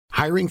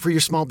Hiring for your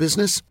small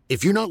business?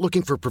 If you're not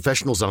looking for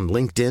professionals on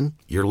LinkedIn,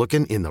 you're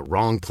looking in the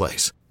wrong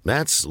place.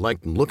 That's like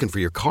looking for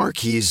your car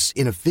keys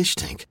in a fish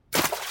tank.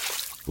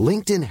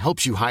 LinkedIn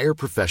helps you hire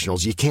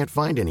professionals you can't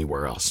find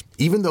anywhere else,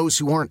 even those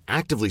who aren't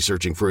actively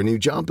searching for a new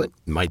job but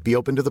might be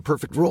open to the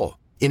perfect role.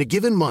 In a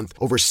given month,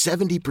 over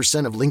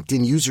 70% of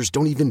LinkedIn users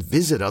don't even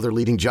visit other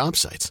leading job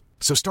sites.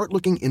 So start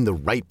looking in the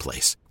right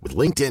place. With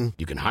LinkedIn,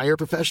 you can hire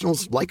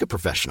professionals like a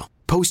professional.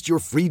 Post your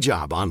free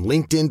job on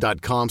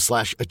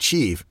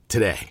linkedin.com/achieve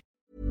today.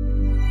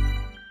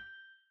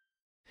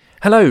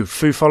 Hello,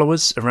 Foo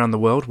followers around the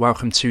world.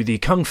 Welcome to the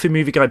Kung Fu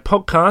Movie Guide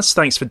podcast.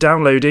 Thanks for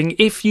downloading.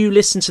 If you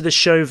listen to the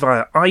show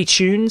via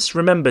iTunes,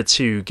 remember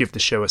to give the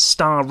show a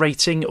star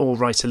rating or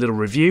write a little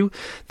review.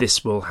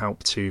 This will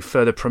help to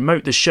further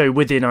promote the show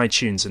within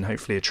iTunes and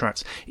hopefully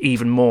attract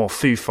even more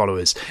Foo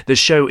followers. The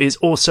show is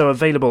also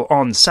available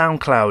on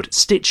SoundCloud,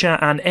 Stitcher,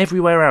 and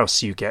everywhere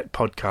else you get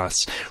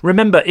podcasts.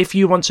 Remember, if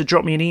you want to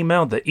drop me an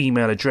email, the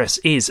email address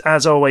is,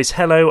 as always,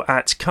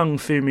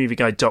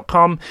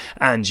 hello@kungfumovieguide.com,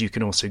 and you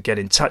can also get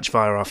in touch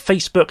via our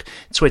Facebook,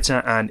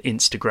 Twitter and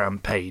Instagram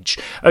page.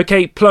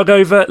 Okay, plug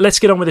over, let's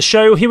get on with the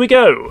show, here we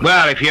go.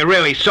 Well, if you're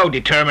really so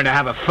determined to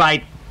have a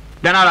fight,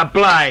 then I'll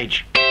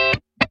oblige.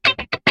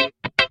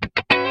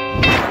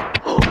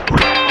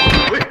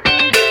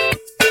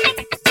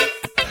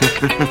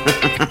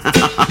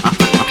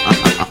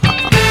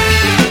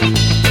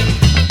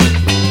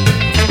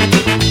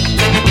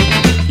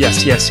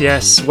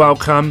 Yes.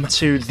 Welcome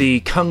to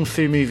the Kung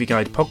Fu Movie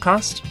Guide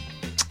podcast,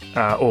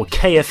 or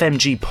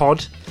KFMG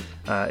pod.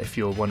 If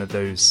you're one of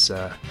those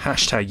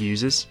hashtag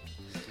users,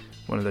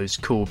 one of those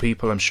cool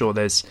people, I'm sure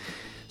there's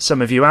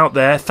some of you out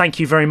there. Thank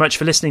you very much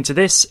for listening to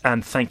this,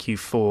 and thank you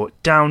for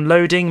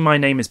downloading. My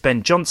name is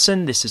Ben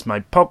Johnson. This is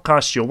my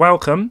podcast. You're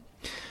welcome.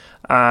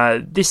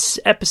 This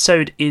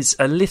episode is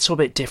a little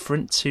bit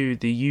different to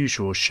the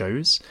usual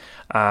shows,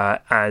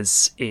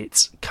 as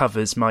it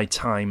covers my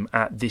time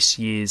at this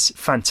year's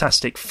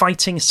fantastic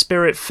Fighting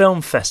Spirit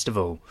Film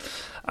Festival.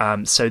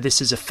 So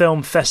this is a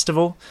film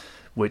festival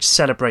which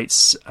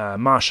celebrates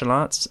martial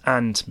arts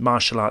and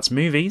martial arts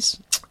movies.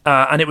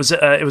 And it was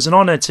an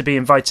honour to be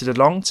invited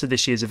along to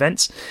this year's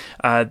event.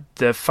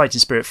 The Fighting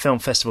Spirit Film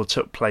Festival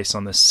took place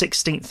on the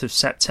 16th of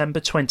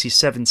September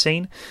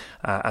 2017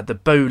 at the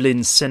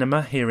Boleyn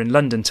Cinema here in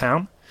London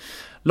town.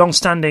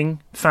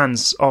 Long-standing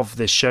fans of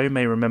this show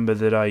may remember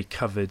that I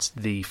covered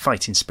the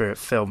Fighting Spirit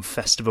Film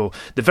Festival,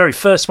 the very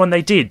first one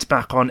they did,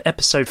 back on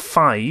episode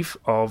 5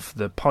 of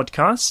the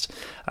podcast.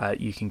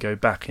 You can go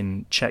back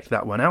and check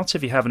that one out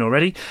if you haven't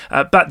already.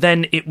 But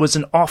then it was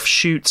an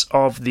offshoot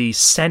of the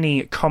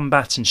Seni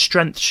Combat and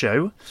Strength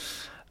show,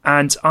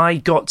 and I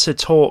got to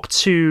talk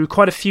to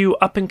quite a few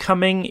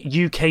up-and-coming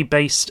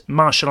UK-based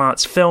martial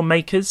arts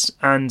filmmakers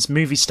and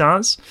movie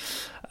stars,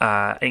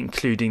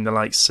 including the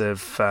likes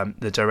of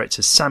the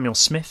directors Samuel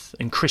Smith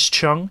and Chris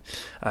Chung.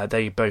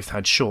 They both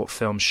had short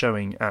films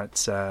showing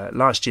at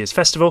last year's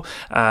festival.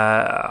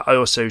 I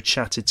also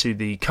chatted to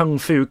the Kung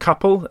Fu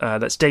couple,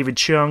 that's David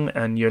Chung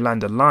and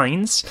Yolanda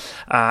Lines,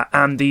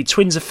 and the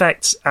Twins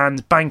Effect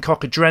and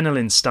Bangkok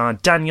Adrenaline star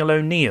Daniel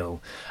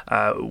O'Neill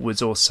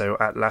was also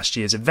at last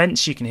year's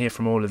events. You can hear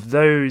from all of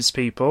those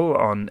people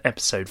on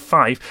episode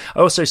 5. I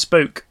also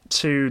spoke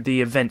to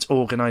the event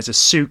organiser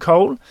Sue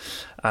Cole,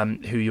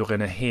 who you're going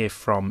to hear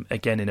from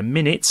again in a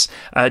minute,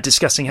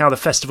 discussing how the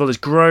festival has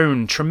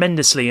grown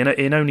tremendously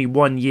in only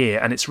 1 year,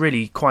 and it's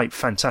really quite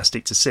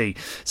fantastic to see.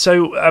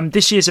 So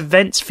this year's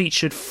event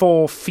featured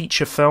 4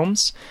 feature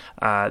films.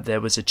 There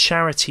was a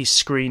charity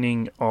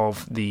screening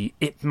of the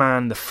Ip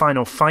Man The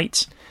Final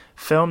Fight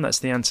film, that's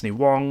the Anthony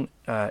Wong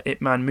Ip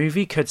Man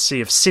movie,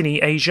 courtesy of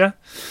Cine Asia.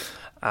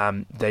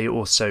 They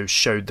also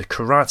showed The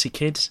Karate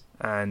Kid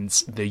and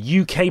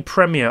the UK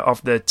premiere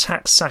of the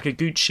Tak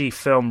Sakaguchi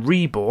film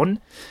Reborn.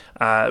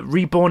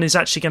 Reborn is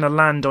actually going to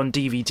land on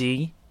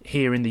DVD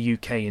here in the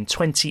UK in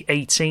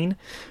 2018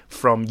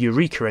 from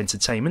Eureka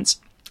Entertainment.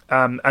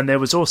 And there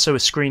was also a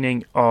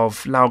screening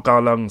of Lau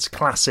Gar-leung's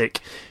classic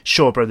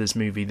Shaw Brothers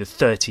movie, The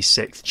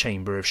 36th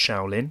Chamber of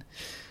Shaolin,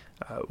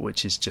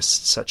 which is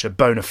just such a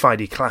bona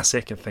fide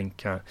classic. I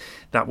think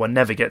that one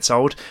never gets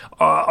old.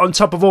 On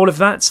top of all of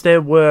that,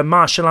 there were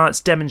martial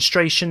arts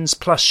demonstrations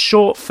plus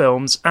short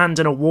films and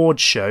an award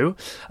show.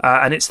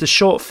 And it's the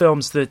short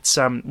films that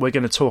we're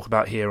going to talk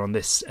about here on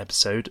this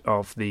episode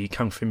of the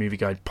Kung Fu Movie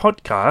Guide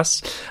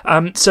podcast.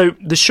 So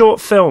the short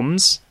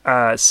films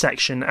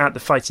section at the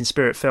Fighting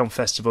Spirit Film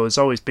Festival has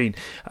always been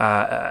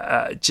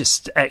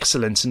just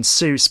excellent, and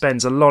Sue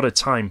spends a lot of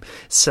time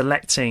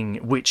selecting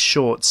which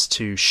shorts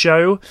to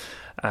show.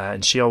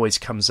 And she always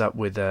comes up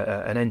with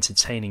an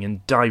entertaining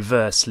and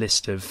diverse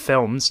list of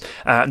films.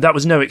 That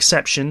was no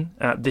exception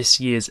at this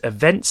year's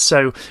event.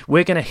 So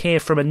we're going to hear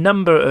from a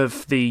number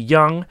of the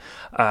young,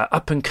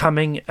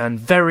 up-and-coming and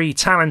very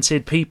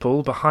talented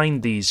people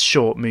behind these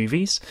short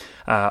movies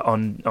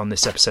on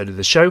this episode of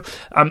the show.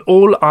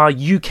 All are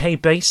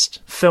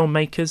UK-based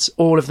filmmakers.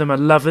 All of them are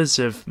lovers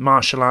of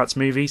martial arts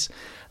movies.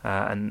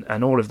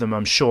 And all of them,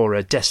 I'm sure,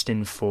 are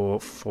destined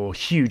for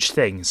huge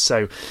things.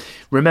 So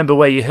remember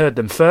where you heard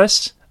them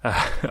first.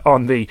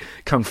 on the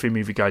Kung Fu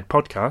Movie Guide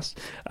podcast.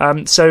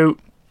 So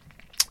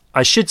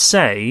I should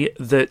say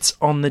that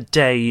on the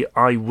day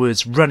I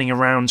was running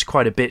around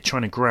quite a bit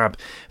trying to grab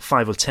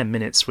 5 or 10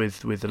 minutes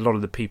with a lot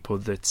of the people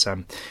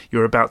that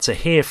you're about to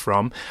hear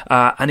from,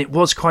 and it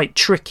was quite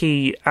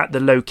tricky at the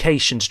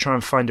location to try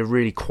and find a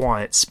really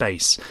quiet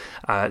space.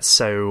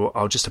 So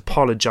I'll just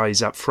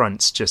apologise up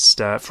front just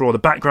for all the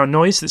background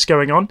noise that's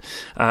going on,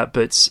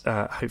 but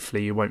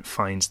hopefully you won't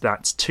find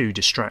that too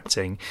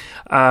distracting.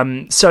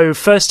 So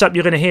first up,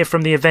 you're going to hear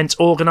from the event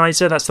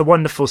organiser. That's the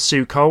wonderful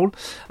Sue Cole,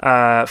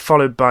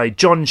 followed by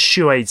John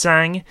Shui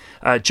Zhang.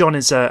 John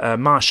is a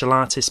martial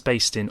artist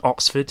based in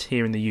Oxford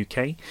here in the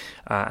UK,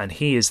 and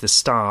he is the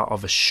star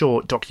of a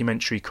short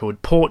documentary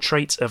called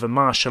Portrait of a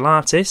Martial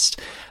Artist,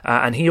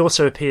 and he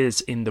also appears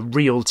in The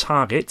Real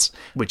Target,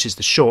 which is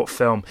the short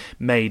film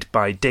made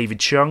by David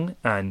Chung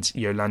and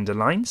Yolanda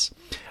Lines.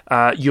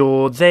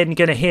 You're then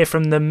going to hear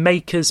from the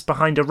makers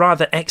behind a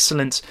rather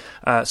excellent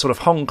sort of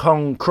Hong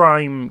Kong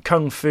crime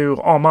kung fu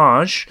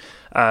homage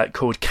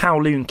called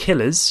Kowloon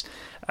Killers.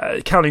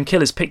 Kowloon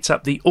Killers picked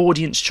up the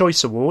Audience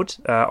Choice Award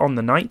on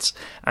the night,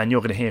 and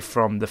you're going to hear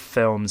from the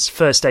film's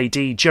first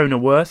AD, Jonah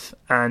Worth,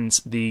 and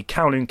the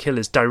Kowloon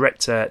Killers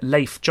director,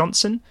 Leif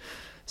Johnson.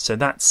 So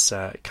that's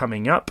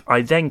coming up.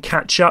 I then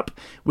catch up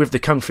with the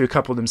Kung Fu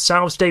couple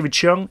themselves, David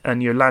Chung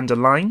and Yolanda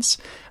Lines.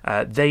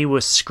 They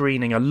were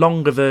screening a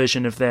longer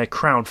version of their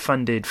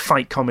crowd-funded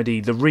fight comedy,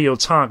 The Real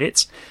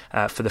Target,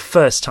 for the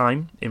first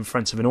time in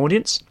front of an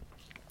audience.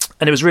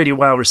 And it was really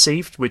well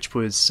received, which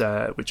was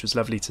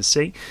lovely to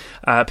see,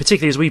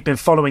 particularly as we've been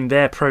following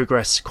their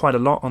progress quite a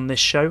lot on this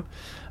show,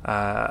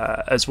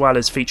 as well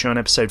as featuring on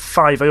episode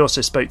 5. I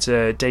also spoke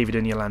to David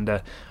and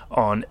Yolanda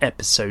on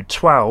episode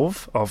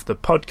 12 of the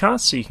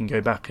podcast, so you can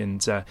go back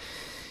and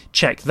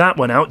check that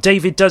one out.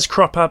 David does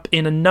crop up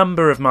in a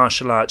number of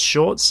martial arts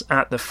shorts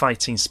at the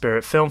Fighting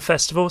Spirit Film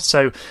Festival,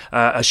 so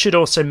I should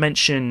also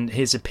mention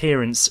his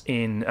appearance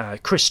in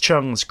Chris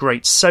Chung's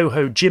great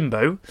Soho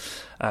Jimbo,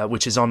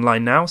 which is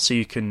online now, so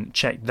you can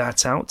check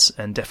that out,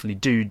 and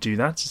definitely do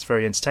that. It's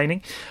very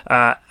entertaining.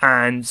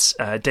 And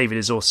David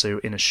is also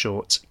in a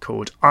short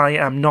called I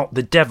Am Not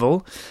the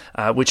Devil,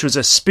 which was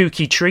a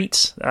spooky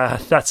treat.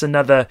 That's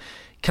another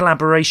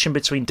collaboration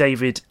between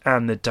David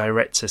and the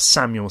director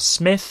Samuel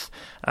Smith.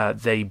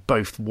 They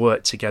both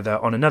worked together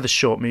on another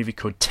short movie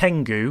called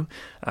Tengu,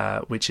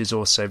 which is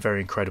also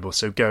very incredible.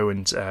 So go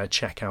and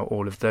check out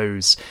all of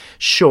those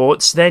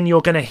shorts. Then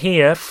you're going to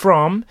hear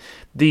from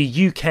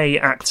the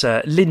UK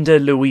actor Linda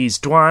Louise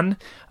Duan.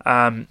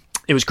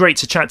 It was great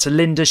to chat to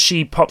Linda.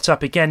 She popped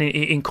up again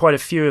in quite a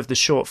few of the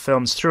short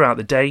films throughout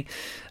the day.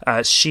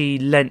 She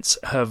lent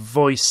her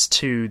voice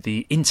to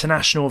the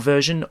international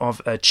version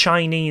of a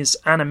Chinese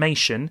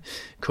animation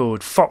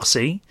called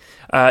Foxy.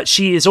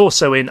 She is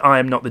also in I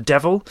Am Not the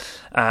Devil,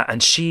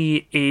 and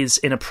she is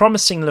in a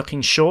promising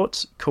looking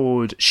short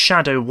called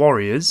Shadow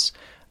Warriors.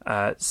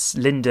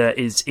 Linda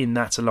is in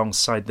that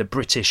alongside the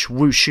British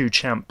wushu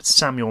champ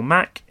Samuel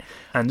Mack,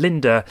 and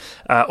Linda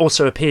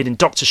also appeared in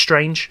Doctor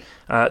Strange,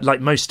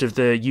 like most of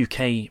the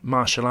UK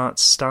martial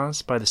arts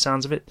stars by the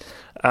sounds of it,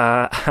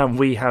 and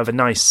we have a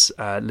nice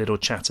little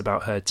chat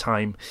about her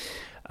time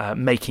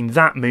making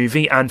that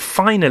movie. And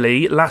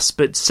finally, last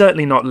but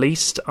certainly not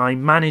least, I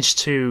managed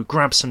to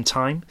grab some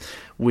time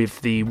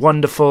with the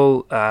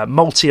wonderful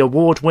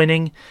multi-award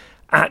winning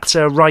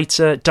actor,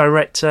 writer,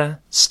 director,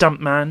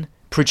 stuntman,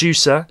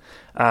 producer,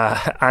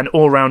 and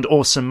all-round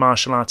awesome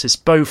martial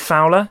artist Beau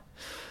Fowler.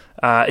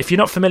 If you're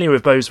not familiar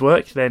with Beau's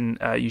work, then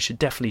you should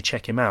definitely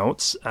check him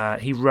out.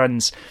 He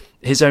runs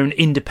his own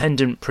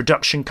independent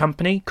production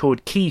company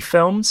called Key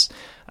Films.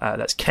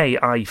 That's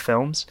KI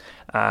Films.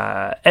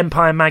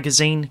 Empire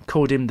Magazine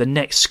called him the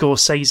next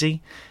Scorsese.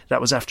 That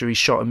was after he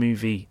shot a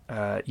movie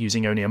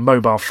using only a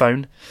mobile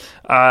phone.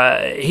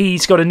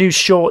 He's got a new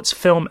short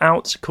film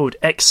out called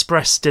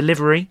Express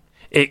Delivery.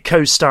 It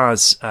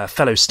co-stars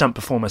fellow stunt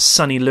performer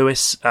Sonny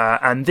Lewis,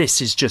 and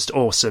this is just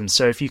awesome.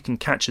 So if you can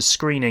catch a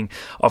screening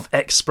of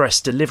Express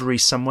Delivery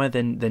somewhere,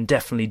 then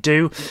definitely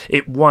do.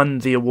 It won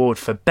the award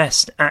for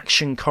Best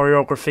Action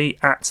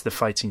Choreography at the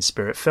Fighting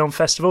Spirit Film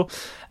Festival,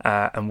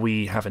 and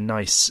we have a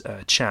nice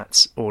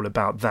chat all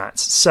about that.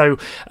 So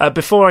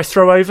before I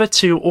throw over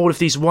to all of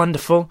these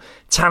wonderful,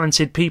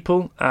 talented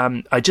people,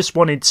 I just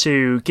wanted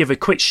to give a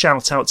quick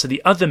shout out to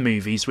the other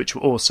movies which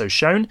were also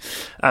shown.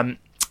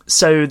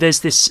 So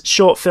there's this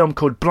short film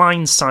called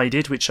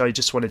Blindsided, which I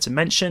just wanted to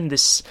mention.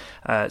 This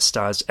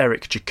stars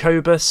Eric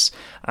Jacobus,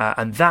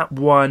 and that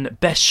won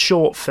Best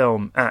Short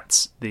Film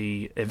at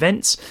the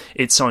event.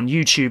 It's on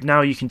YouTube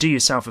now. You can do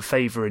yourself a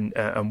favour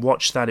and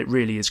watch that. It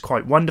really is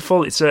quite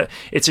wonderful. It's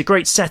a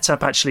great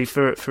setup, actually,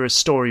 for a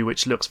story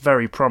which looks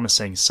very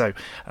promising. So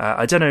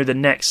I don't know the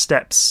next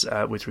steps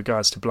with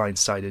regards to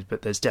Blindsided,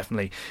 but there's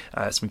definitely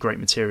some great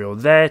material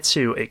there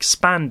to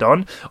expand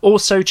on.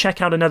 Also, check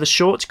out another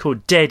short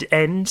called Dead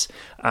End.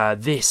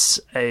 This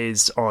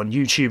is on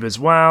YouTube as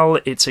well.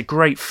 It's a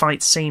great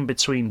fight scene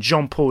between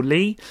Jean-Paul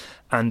Lee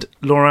and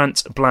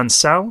Laurent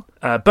Blancel,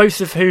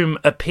 both of whom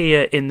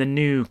appear in the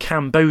new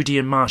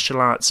Cambodian martial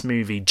arts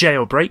movie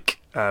Jailbreak,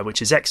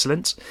 which is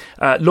excellent.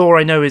 Law,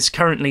 I know, is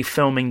currently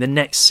filming the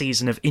next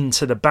season of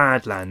Into the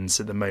Badlands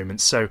at the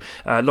moment, so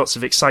lots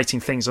of exciting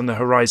things on the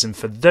horizon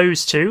for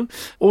those two.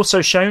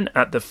 Also shown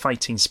at the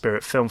Fighting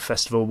Spirit Film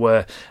Festival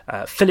were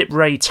Philip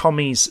Ray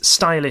Tommy's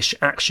stylish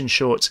action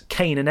short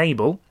Cain and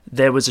Abel.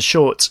 There was a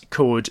short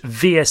called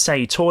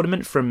VSA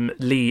Tournament from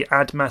Lee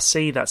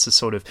Admasy. That's a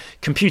sort of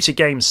computer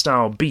game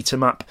style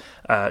beat-em-up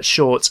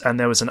short. And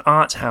there was an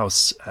art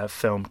house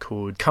film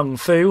called Kung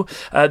Fu.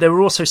 There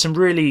were also some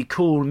really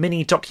cool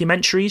mini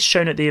documentaries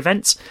shown at the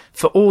event.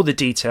 For all the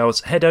details,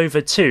 head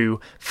over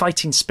to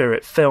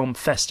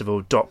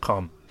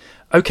fightingspiritfilmfestival.com.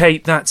 Okay,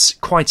 that's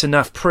quite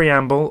enough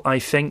preamble, I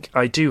think.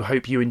 I do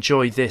hope you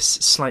enjoy this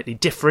slightly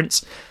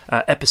different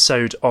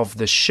episode of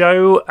the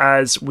show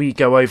as we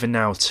go over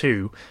now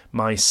to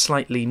my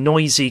slightly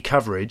noisy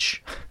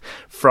coverage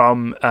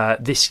from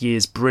this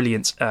year's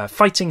brilliant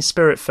Fighting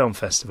Spirit Film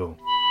Festival.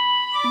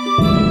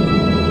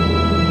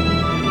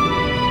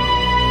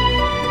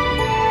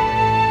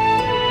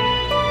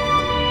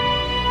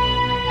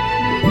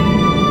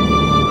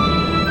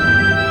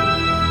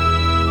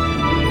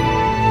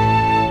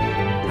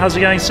 How's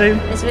it going, Sue?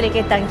 It's really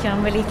good, thank you.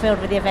 I'm really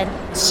thrilled with the event.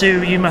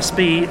 Sue, you must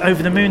be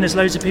over the moon. There's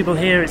loads of people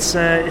here. It's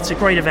a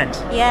great event.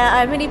 Yeah,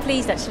 I'm really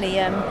pleased, actually.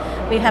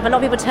 We have a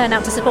lot of people turn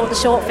out to support the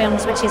short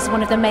films, which is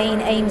one of the main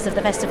aims of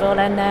the festival,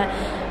 and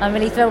I'm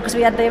really thrilled because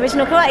we had the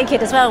original Karate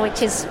Kid as well,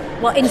 which is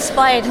what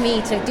inspired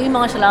me to do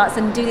martial arts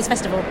and do this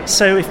festival.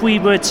 So if we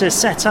were to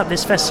set up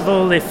this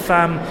festival, if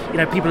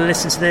people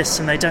listen to this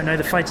and they don't know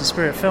the Fighting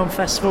Spirit Film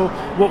Festival,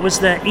 what was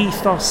the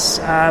ethos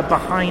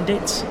behind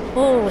it?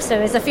 Oh, so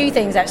there's a few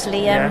things,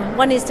 actually.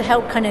 One is to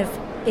help kind of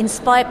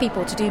inspire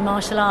people to do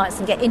martial arts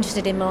and get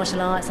interested in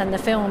martial arts and the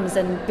films.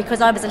 And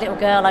because I was a little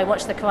girl, I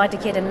watched The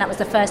Karate Kid, and that was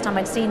the first time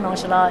I'd seen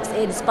martial arts.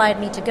 It inspired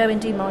me to go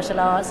and do martial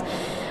arts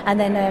and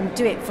then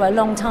do it for a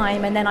long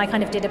time. And then I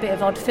kind of did a bit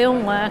of odd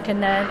film work,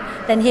 and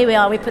then here we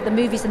are. We put the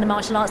movies and the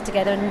martial arts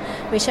together, and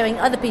we're showing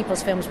other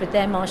people's films with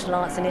their martial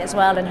arts in it as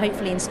well, and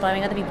hopefully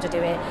inspiring other people to do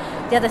it.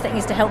 The other thing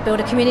is to help build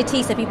a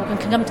community so people can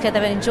come together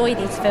and enjoy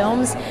these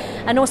films,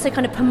 and also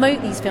kind of promote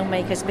these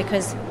filmmakers,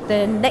 because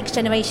the next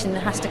generation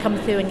has to come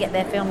through and get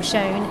their films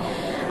shown,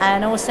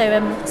 and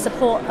also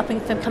support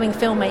up-and-coming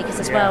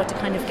filmmakers as well to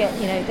kind of get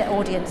their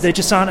audience. There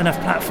just aren't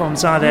enough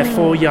platforms, are there,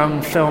 for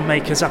young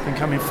filmmakers,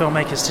 up-and-coming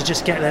filmmakers to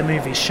just get their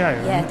movies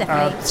shown? Yeah,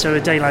 definitely. So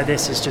a day like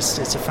this is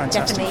it's a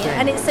fantastic thing.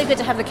 And it's so good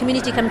to have the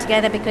community come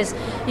together, because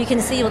you can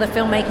see all the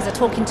filmmakers are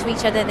talking to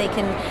each other. They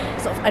can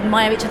sort of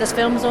admire each other's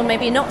films, or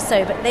maybe not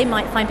so, but they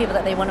might find people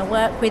that they want to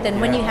work with. And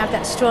when you have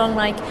that strong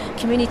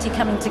community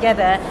coming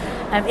together,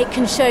 it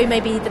can show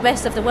maybe the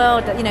rest of the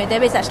world that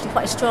there is actually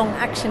quite a strong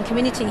action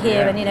community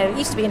here. And it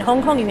used to be in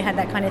Hong Kong you had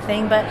that kind of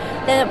thing, but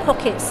there are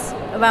pockets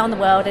around the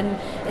world, and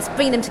it's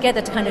bringing them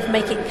together to kind of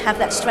make it have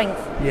that strength.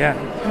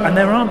 And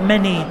there aren't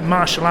many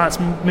martial arts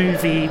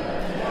movie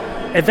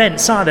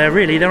events, are there?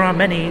 Really, there aren't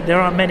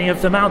many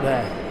of them out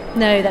there.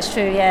 No, that's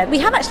true, yeah. We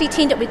have actually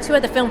teamed up with two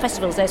other film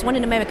festivals. There's one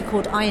in America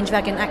called Iron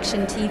Dragon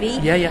Action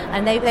TV.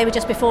 And they were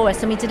just before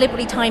us, and we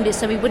deliberately timed it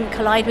so we wouldn't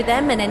collide with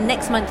them. And then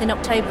next month in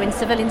October in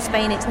Seville in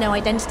Spain, it's No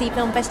Identity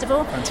Film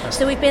Festival. Fantastic.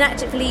 So we've been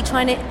actively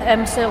trying to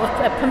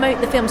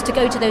promote the films to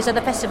go to those other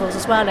festivals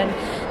as well. And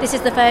this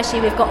is the first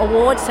year we've got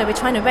awards, so we're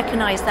trying to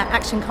recognise that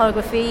action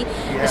choreography,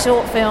 the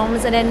short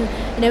films, and then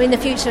in the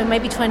future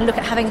maybe trying to look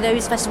at having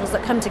those festivals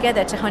that come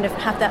together to kind of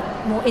have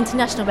that more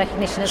international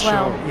recognition as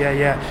well.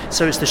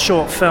 So it's the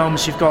short film.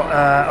 You've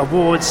got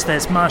awards,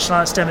 there's martial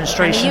arts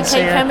demonstrations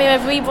and the UK premiere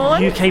of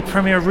Reborn. UK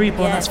premiere of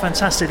Reborn, that's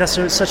fantastic. That's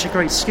such a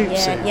great scoop.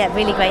 Yeah,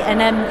 really great. And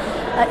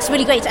it's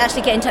really great to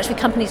actually get in touch with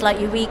companies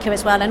like Eureka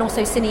as well, and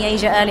also Cine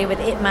Asia earlier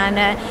with Ip Man.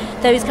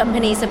 Those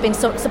companies have been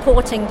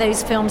supporting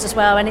those films as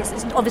well, and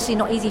it's obviously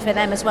not easy for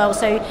them as well.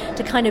 So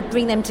to kind of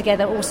bring them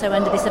together also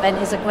under this event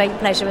is a great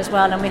pleasure as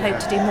well, and we hope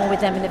to do more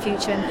with them in the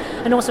future.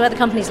 And also other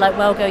companies like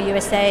Wellgo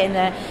USA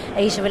and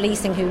Asia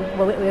Releasing, who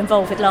we were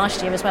involved with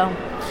last year as well.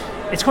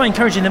 It's quite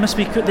encouraging. There must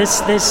be there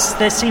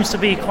seems to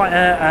be quite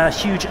a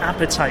huge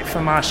appetite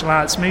for martial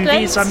arts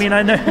movies. Great.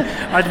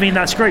 I mean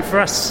that's great for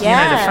us, the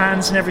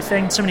fans and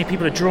everything. So many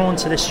people are drawn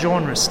to this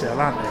genre still,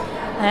 aren't they?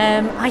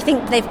 I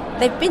think they've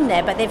been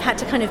there, but they've had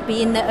to kind of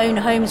be in their own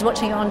homes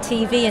watching it on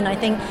TV, and I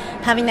think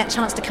having that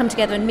chance to come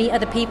together and meet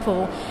other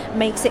people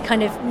makes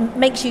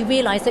you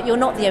realise that you're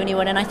not the only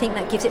one, and I think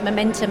that gives it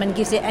momentum and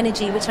gives it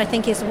energy, which I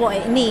think is what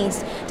it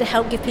needs to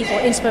help give people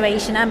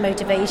inspiration and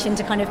motivation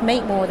to kind of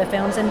make more of the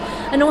films, and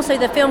also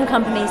the film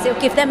companies,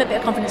 it'll give them a bit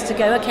of confidence to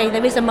go, okay,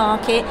 there is a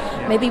market,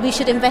 maybe we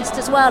should invest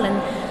as well,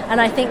 and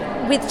I think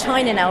with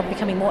China now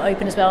becoming more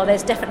open as well,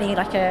 there's definitely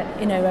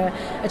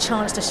a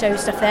chance to show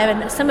stuff there,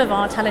 and some of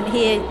our talent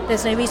here,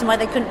 there's no reason why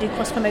they couldn't do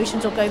cross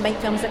promotions or go make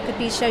films that could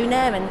be shown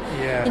there, and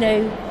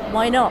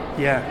why not?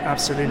 Yeah,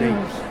 absolutely.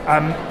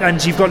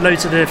 And you've got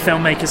loads of the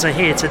filmmakers are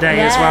here today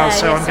as well,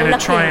 so I'm going to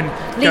try and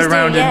go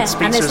around and speak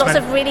to and there's lots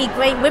of really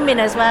great women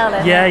as well.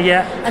 And,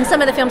 and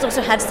some of the films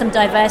also had some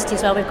diversity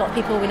as well. We've got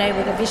people we know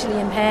with a visually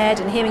impaired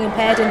and hearing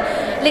impaired,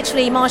 and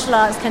literally martial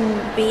arts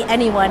can be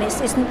anyone.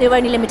 It's the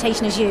only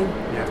limitation is you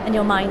and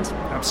your mind.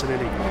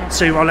 Absolutely.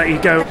 Sue, I'll let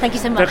you go. Thank you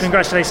so much. But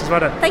congratulations, well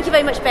done. Thank you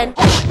very much, Ben.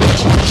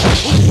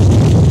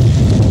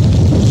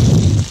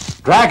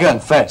 Dragon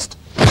Fest.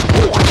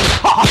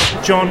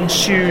 John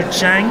Xu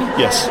Zhang.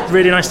 Yes.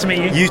 Really nice to meet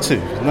you. You too.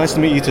 Nice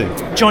to meet you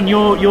too. John,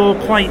 you're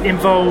quite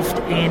involved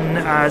in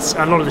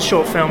a lot of the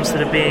short films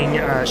that are being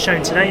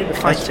shown today at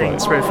the Fighting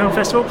Spirit Film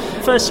Festival.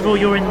 First of all,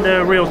 you're in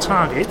the Real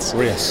Target.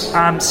 Yes.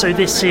 So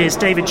this is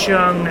David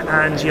Chung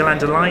and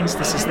Yolanda Lines.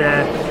 This is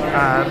their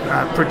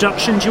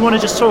production. Do you want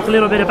to just talk a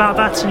little bit about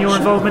that and your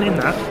involvement in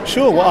that?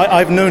 Sure. Well,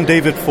 I've known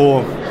David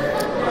for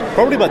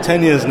probably about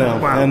 10 years now.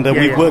 Wow. And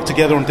we've worked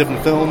together on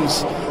different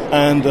films.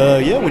 And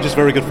we're just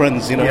very good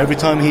friends. You know, every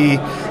time he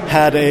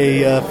had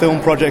a film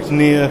project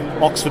near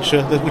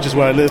Oxfordshire, which is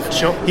where I live,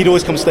 he'd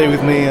always come stay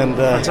with me. And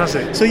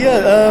fantastic. So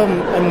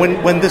and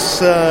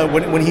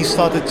when he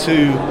started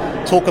to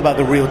talk about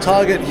the Real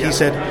Target, he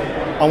said,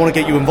 I want to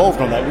get you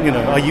involved on that. You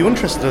know, are you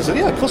interested? I said,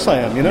 yeah, of course I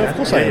am. You know, of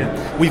course I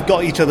am. We've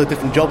got each other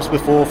different jobs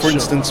before. For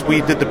instance,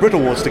 we did the Brit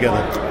Awards together,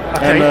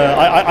 and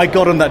I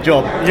got on that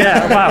job.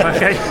 Yeah, wow,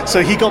 okay.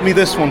 So he got me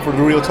this one for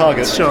the Real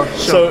Target. Sure.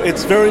 So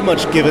it's very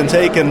much give and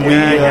take, and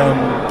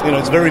you know,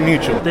 it's very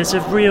mutual. There's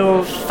a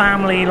real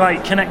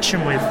family-like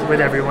connection with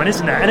everyone,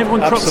 isn't there? And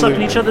everyone crops up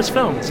in each other's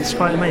films. It's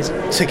quite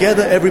amazing.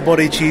 Together,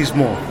 everybody achieves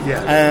more.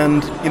 Yeah.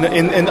 And you know,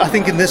 and I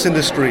think in this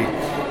industry,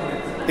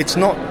 it's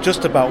not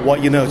just about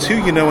what you know, it's who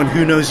you know and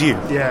who knows you.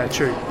 Yeah,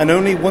 true. And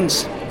only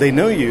once they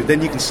know you,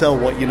 then you can sell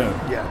what you know.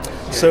 Yeah.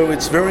 So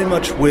it's very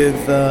much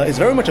it's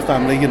very much a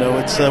family. You know,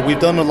 it's we've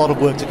done a lot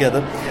of work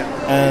together,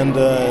 and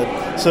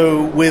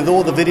so with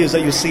all the videos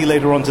that you'll see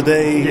later on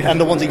today, and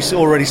the ones that you've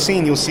already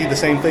seen, you'll see the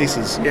same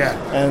faces. Yeah.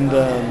 And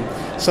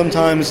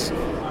sometimes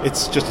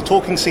it's just a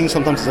talking scene,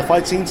 sometimes it's a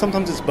fight scene,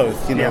 sometimes it's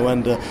both, you know,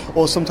 and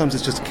or sometimes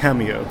it's just a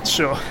cameo.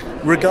 Sure.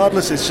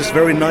 Regardless, it's just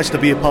very nice to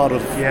be a part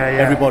of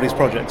everybody's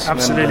projects.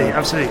 Absolutely,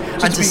 absolutely.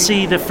 And to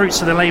see the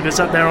fruits of the labours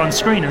up there on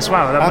screen as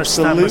well. That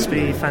must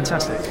be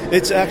fantastic.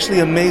 It's actually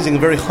amazing,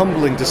 very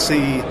humbling to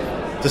see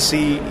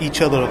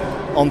each other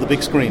on the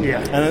big screen. Yeah.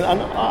 And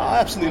I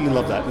absolutely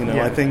love that. You know,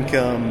 I think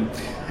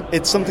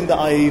it's something that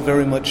I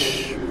very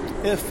much.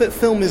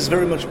 Film is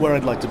very much where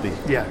I'd like to be.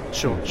 Yeah,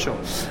 sure.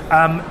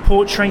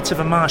 Portrait of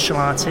a Martial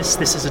Artist.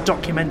 This is a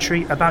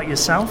documentary about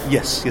yourself.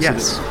 Yes, it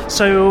is.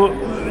 So,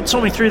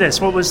 talk me through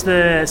this. What was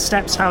the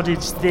steps? How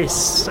did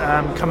this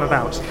come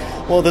about?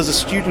 Well, there's a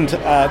student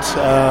at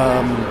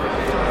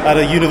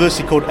a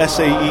university called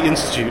SAE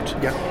Institute.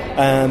 Yeah.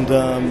 And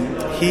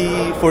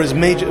he, for his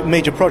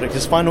major project,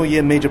 his final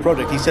year major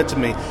project, he said to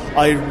me,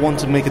 I want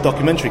to make a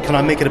documentary. Can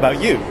I make it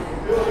about you?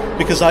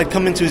 Because I'd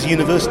come into his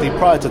university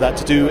prior to that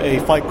to do a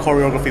fight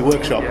choreography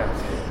workshop. Yeah.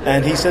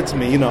 And he said to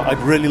me, you know, I'd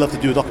really love to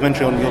do a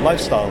documentary on your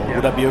lifestyle. Yeah.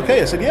 Would that be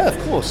okay? I said, yeah, of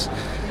course.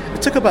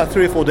 It took about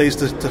 3 or 4 days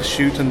to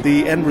shoot, and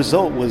the end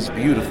result was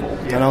beautiful.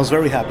 Yeah. And I was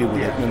very happy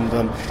with it. And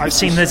I've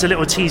seen there's a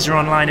little teaser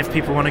online. If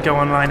people want to go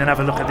online and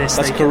have a look at this,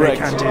 they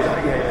can do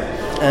that. Yeah.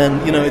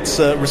 And, you know, it's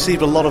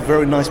received a lot of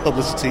very nice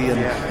publicity and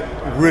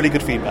really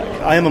good feedback.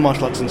 I am a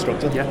martial arts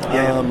instructor.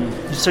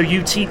 So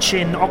you teach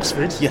in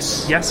Oxford?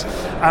 Yes.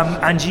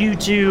 And you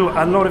do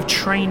a lot of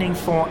training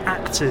for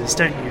actors,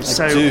 don't you?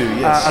 I do,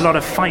 yes. A lot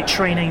of fight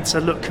training to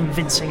look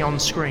convincing on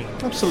screen.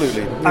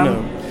 Absolutely.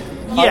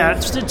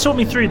 Talk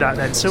me through that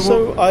then.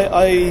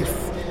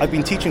 I've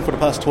been teaching for the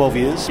past 12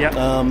 years.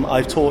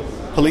 I've taught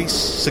police,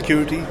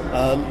 security,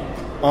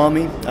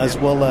 army, as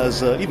well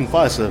as even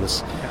fire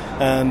service.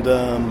 And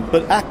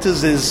but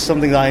actors is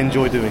something that I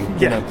enjoy doing.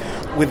 You know,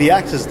 with the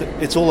actors,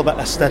 it's all about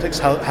aesthetics,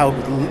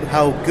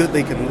 how good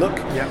they can look,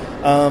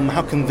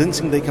 how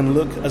convincing they can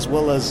look, as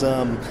well as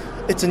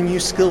it's a new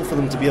skill for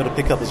them to be able to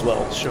pick up as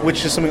well,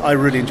 which is something I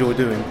really enjoy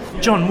doing.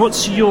 John,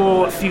 what's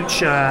your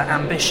future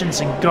ambitions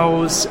and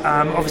goals?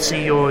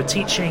 Obviously, you're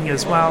teaching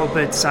as well,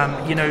 but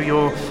you know,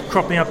 you're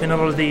cropping up in a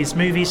lot of these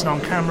movies and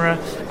on camera.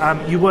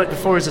 You worked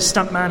before as a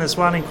stuntman as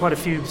well in quite a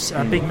few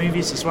big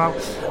movies as well.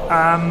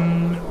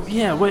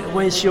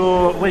 Where's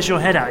your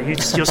head at?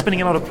 You're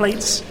spinning a lot of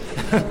plates.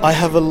 I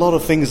have a lot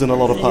of things in a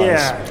lot of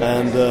pies,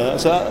 and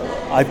so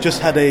I've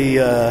just had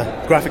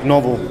a graphic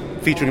novel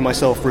featuring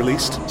myself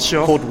released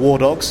called War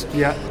Dogs.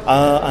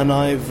 And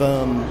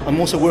I'm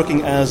also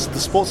working as the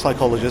sports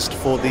psychologist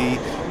for the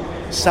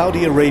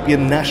Saudi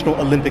Arabian National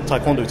Olympic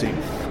Taekwondo team.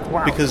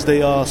 Wow. Because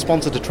they are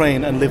sponsored to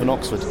train and live in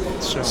Oxford.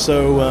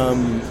 So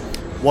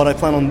what I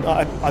plan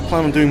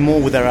on doing more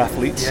with their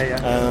athletes.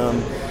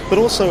 But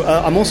also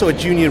I'm also a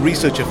junior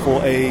researcher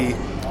for a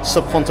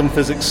subquantum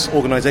physics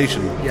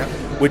organization,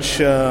 which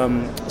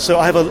so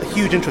I have a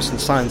huge interest in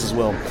science as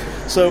well.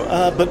 So,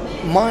 but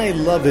my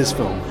love is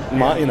film.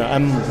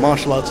 I'm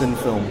martial arts in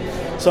film.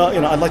 So,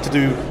 I'd like to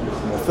do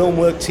film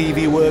work,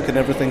 TV work, and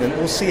everything, and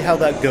we'll see how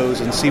that goes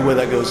and see where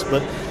that goes.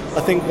 But I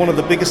think one of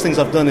the biggest things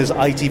I've done is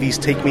ITV's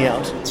Take Me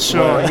Out.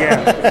 Sure,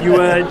 yeah. You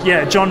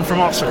were, John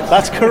from Oxford.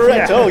 That's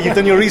correct. Yeah. Oh, you've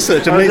done your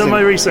research. Amazing. I've done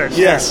my research.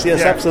 Yes,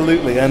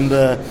 absolutely. And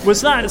was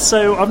that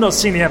so? I've not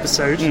seen the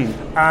episode.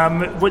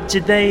 What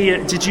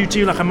did you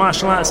do like a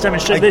martial arts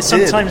demonstration?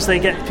 Sometimes they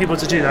get people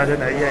to do that, don't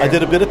they? Yeah. I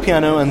did a bit of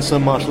piano and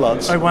some martial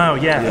arts. Oh wow!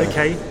 Yeah.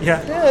 Okay.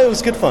 Yeah. Yeah, it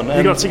was good fun.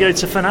 You got to go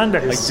to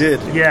Fernando's. I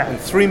did. Yeah. And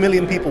 3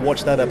 million people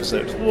watched that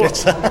episode.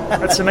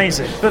 That's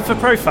amazing. But for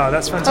Profile,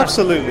 that's fantastic.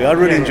 Absolutely. I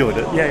really enjoyed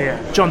it.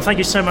 Yeah. John, thank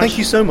you so much. Thank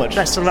you so much.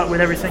 Best of luck with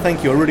everything.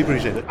 Thank you. I really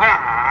appreciate it.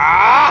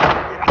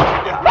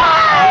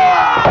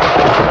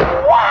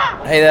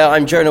 Hey there,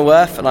 I'm Jonah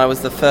Worth, and I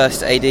was the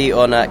first AD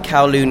on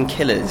Kowloon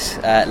Killers,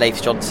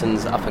 Leif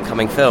Johnson's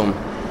up-and-coming film.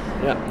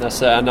 Yeah,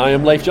 that's and I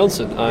am Leif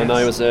Johnson, and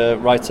I was a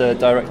writer,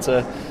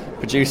 director,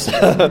 producer,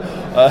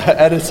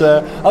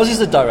 editor. I was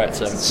just a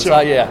director. Sure.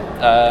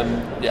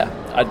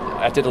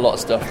 I did a lot of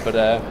stuff, but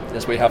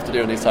that's what you have to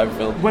do in these type of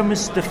films. When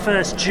was the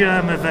first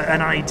germ of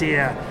an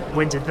idea?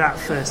 When did that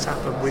first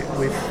happen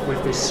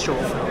with this short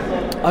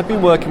film? I've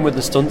been working with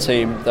the stunt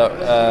team that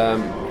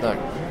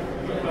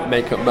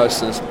make up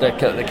most of the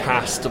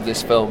cast of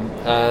this film,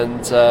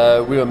 and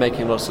we were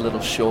making lots of little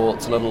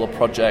shorts and little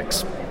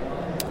projects,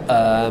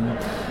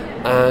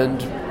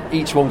 and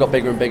each one got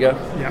bigger and bigger.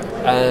 Yeah.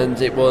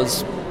 And it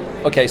was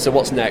okay. So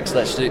what's next?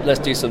 Let's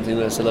do something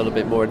that's a little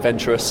bit more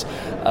adventurous.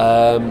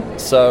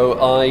 So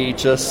I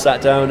just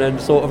sat down and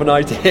thought of an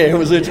idea.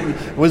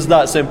 It was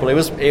that simple.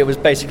 It was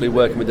basically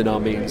working within our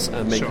means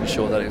and making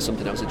sure that it was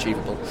something that was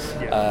achievable,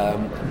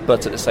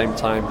 but at the same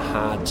time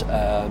had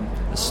a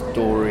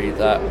story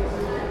that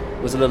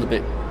was a little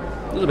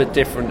bit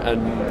different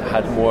and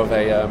had more of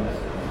a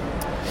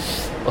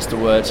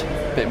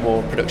a bit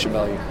more production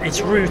value.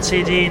 It's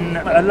rooted in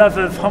a love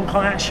of Hong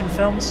Kong action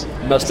films.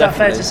 Most Is that definitely.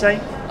 fair to say?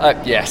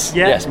 Yes.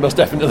 Yeah? Yes, most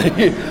definitely.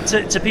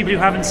 To people who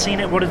haven't seen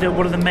it, what are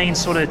the main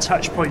sort of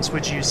touch points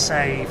would you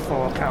say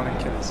for Kowloon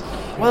Killers?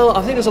 Well,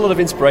 I think there's a lot of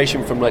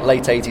inspiration from like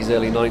late 80s,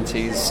 early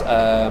 90s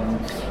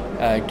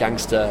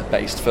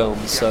gangster-based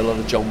films. So a lot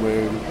of John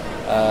Woo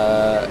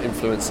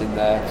influence in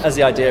there. As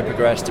the idea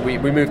progressed, we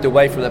moved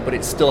away from that, but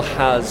it still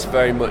has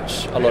very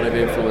much a lot of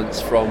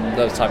influence from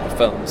those type of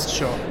films.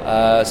 Sure.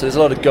 So there's a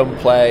lot of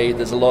gunplay.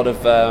 There's a lot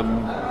of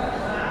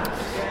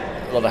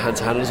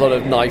hand-to-hand. There's a lot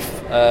of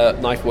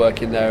knife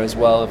work in there as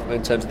well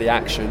in terms of the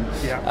action.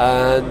 Yeah.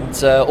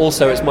 And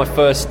also, it's my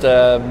first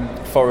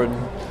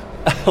foreign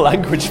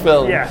language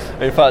film. Yeah.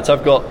 In fact,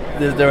 I've got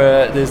there's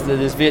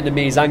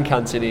Vietnamese and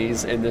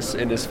Cantonese in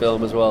this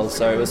film as well.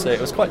 So it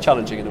was quite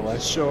challenging in a way.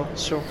 Sure.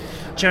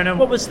 Jonah,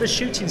 what was the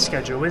shooting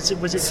schedule? Was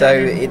it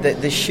so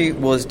the shoot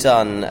was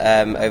done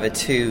over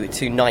two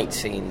night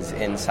scenes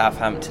in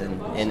Southampton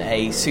in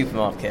a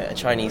supermarket, a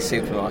Chinese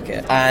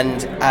supermarket.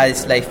 And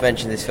as Leif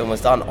mentioned, this film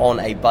was done on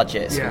a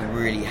budget, so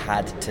we really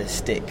had to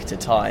stick to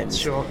time.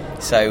 Sure.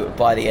 So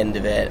by the end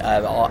of it,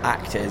 our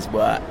actors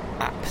were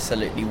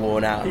absolutely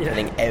worn out,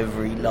 putting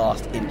every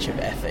last inch of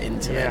effort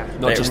into it.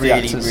 Not just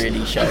really, the actors.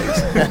 really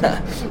shows.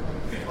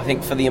 I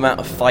think for the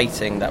amount of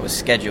fighting that was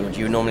scheduled,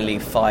 you would normally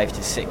leave 5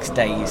 to 6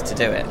 days to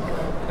do it,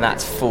 and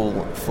that's full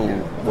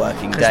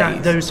working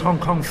days. Those Hong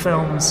Kong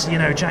films,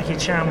 Jackie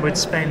Chan would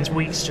spend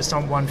weeks just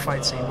on one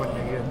fight scene, wouldn't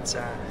he?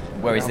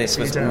 Whereas this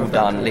was all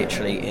done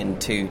literally in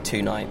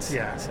two nights.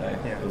 Yeah. So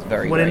it was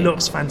very well, great. it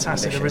looks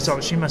fantastic. Ambitious. The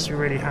results. You must be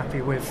really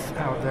happy with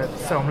how the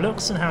film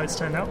looks and how it's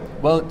turned out.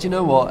 Well, do you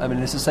know what? I mean,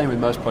 it's the same with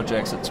most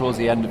projects. That towards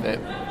the end of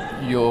it,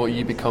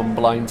 you become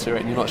blind to it,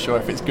 and you're not sure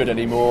if it's good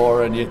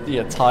anymore, and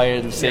you're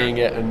tired of seeing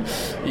it, and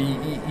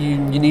you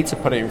need to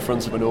put it in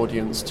front of an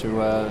audience to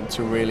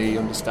really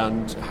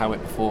understand how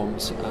it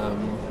performs.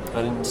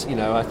 And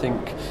I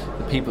think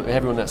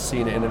everyone that's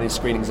seen it in any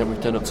screenings that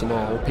we've done up to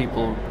now,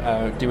 people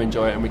do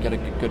enjoy it, and we get a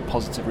good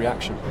positive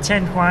reaction.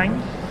 Ten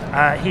Huang,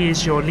 he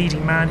is your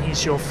leading man.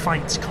 He's your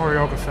fight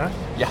choreographer.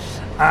 Yeah.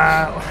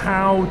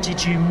 How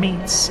did you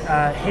meet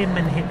him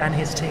and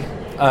his team?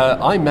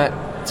 I met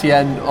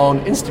Tien on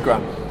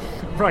Instagram.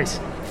 Right.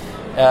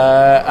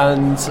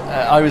 And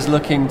I was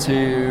looking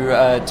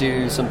to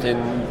do something.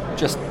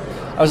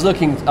 I was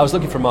looking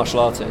for a martial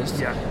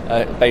artist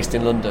based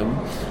in London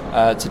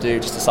to do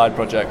just a side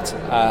project.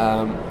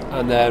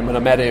 And then when I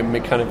met him,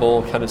 it kind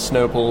of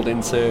snowballed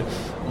into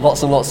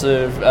lots and lots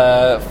of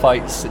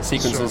fight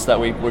sequences that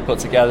we put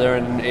together,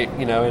 and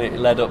it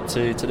led up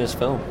to this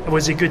film.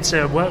 Was it good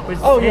to work with?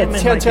 Oh him?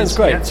 Yeah, Tien's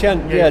great.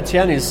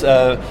 Tien is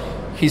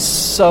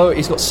he's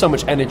got so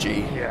much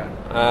energy,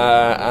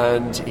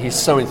 and he's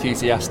so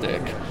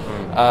enthusiastic.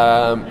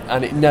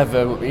 And it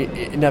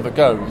never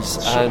goes,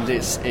 Sure. and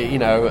it's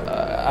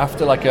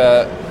after like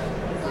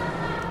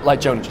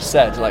Jonah just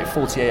said, like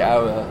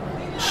 48-hour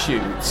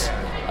shoots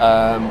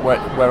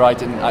where I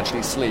didn't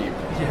actually sleep,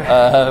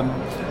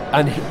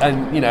 and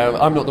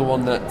I'm not the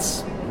one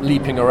that's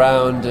leaping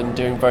around and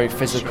doing very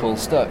physical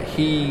stuff.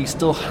 He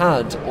still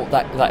had all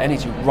that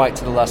energy right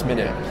to the last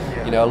minute.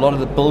 A lot of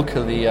the bulk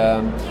of the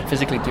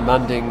physically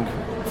demanding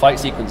fight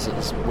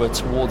sequences were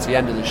towards the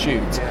end of the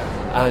shoot,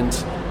 and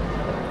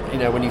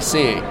when you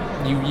see it,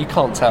 you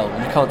can't tell.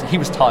 He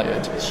was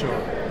tired,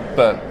 sure,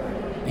 but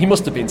he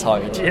must have been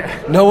tired.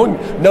 Yeah. No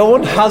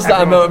one has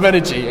that amount of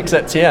energy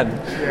except Tien.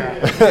 Yeah.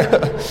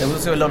 There was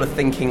also a lot of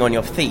thinking on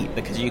your feet,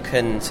 because you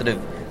can sort of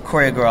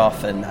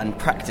choreograph and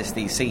practice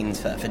these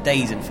scenes for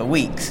days and for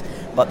weeks,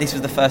 but this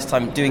was the first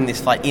time doing this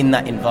fight in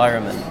that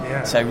environment.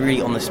 Yeah. So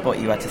really on the spot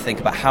you had to think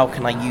about, how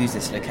can I use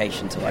this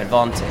location to my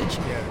advantage?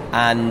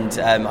 And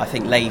I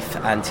think Leif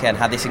and Tien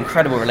had this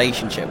incredible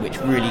relationship which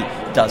really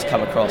does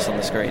come across on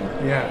the screen.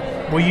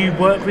 Yeah. Will you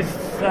work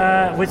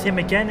with him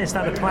again? Is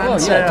that the plan? Oh,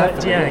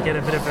 yeah, Get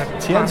a bit of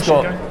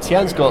a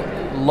Tien's got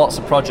lots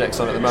of projects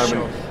on at the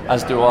moment,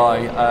 as do I,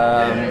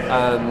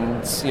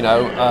 and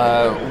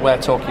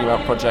we're talking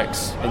about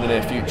projects in the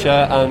near future,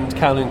 and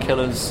Kowloon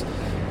Killers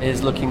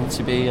is looking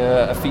to be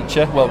a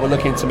feature. Well, we're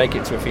looking to make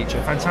it to a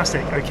feature.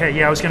 Fantastic. Okay,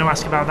 yeah, I was going to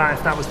ask about that,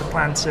 if that was the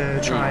plan to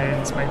try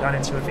and make that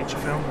into a feature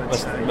film.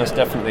 But, most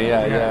definitely,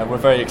 yeah. We're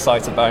very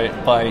excited about it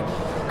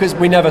because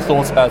we never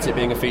thought about it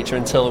being a feature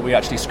until we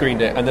actually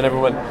screened it, and then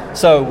everyone went,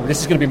 so this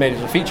is going to be made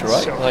into a feature,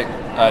 right? Sure. Like,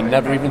 I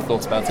never even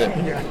thought about it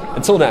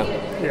until now.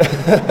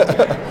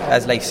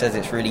 As Leif says,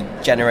 it's really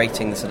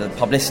generating the sort of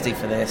publicity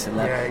for this and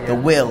the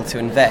will to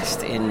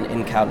invest in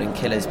Kowloon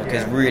Killers,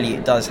 because really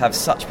it does have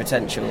such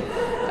potential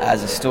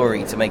as a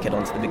story to make it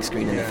onto the big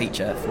screen in the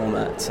feature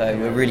format. So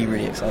we're really,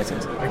 really excited.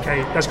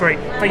 Okay, that's great.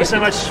 Thank you so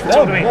much for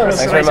talking to me.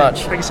 Thanks very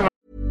much. Thank you so much.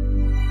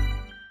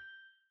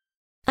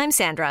 I'm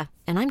Sandra,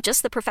 and I'm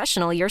just the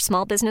professional your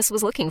small business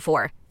was looking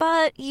for.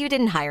 But you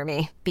didn't hire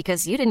me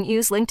because you didn't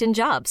use LinkedIn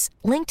Jobs.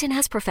 LinkedIn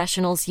has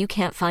professionals you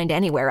can't find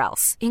anywhere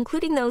else,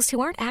 including those who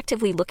aren't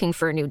actively looking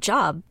for a new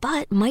job,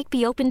 but might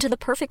be open to the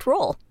perfect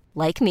role,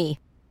 like me.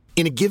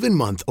 In a given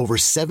month, over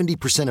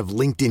 70% of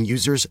LinkedIn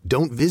users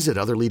don't visit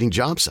other leading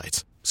job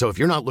sites. So if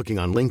you're not looking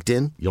on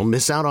LinkedIn, you'll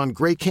miss out on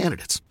great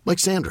candidates like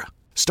Sandra.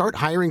 Start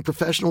hiring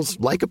professionals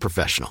like a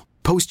professional.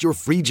 Post your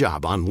free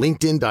job on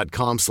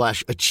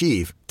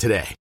linkedin.com/achieve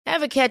today.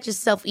 Ever catch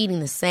yourself eating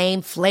the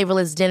same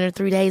flavorless dinner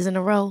 3 days in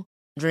a row?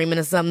 Dreaming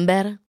of something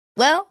better?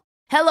 Well,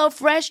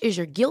 HelloFresh is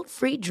your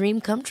guilt-free dream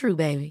come true,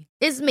 baby.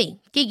 It's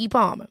me, Keke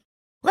Palmer.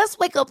 Let's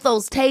wake up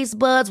those taste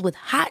buds with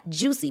hot,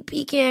 juicy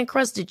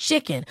pecan-crusted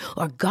chicken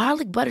or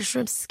garlic butter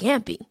shrimp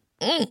scampi.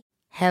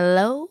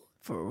 Hello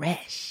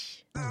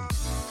Fresh.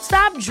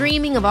 Stop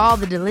dreaming of all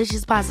the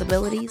delicious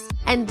possibilities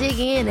and dig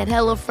in at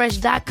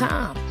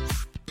HelloFresh.com.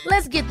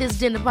 Let's get this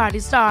dinner party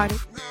started.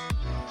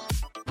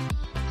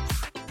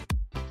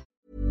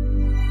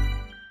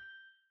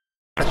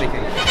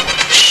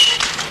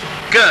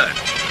 Good.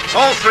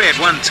 All three at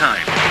one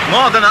time.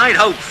 More than I'd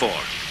hoped for.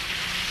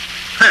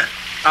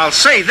 I'll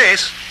say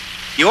this.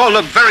 You all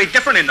look very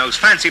different in those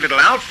fancy little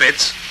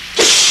outfits.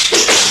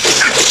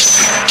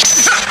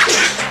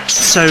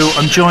 So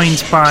I'm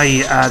joined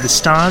by the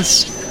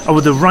stars,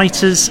 the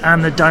writers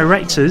and the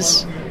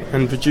directors.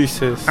 And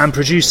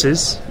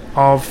producers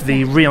of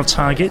The Real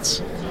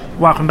Target.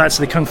 Welcome back to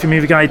the Kung Fu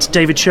Movie Guide,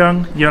 David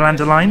Chung,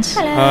 Yolanda Lines.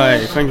 Hello.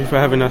 Hi, thank you for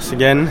having us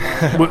again.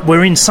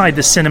 We're inside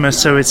the cinema,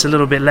 so it's a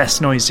little bit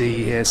less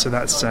noisy here, so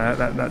that's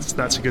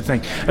a good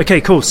thing. Okay,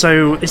 cool.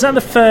 So is that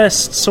the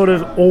first sort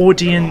of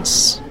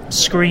audience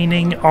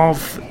screening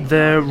of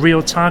The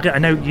Real Target? I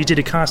know you did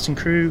a cast and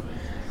crew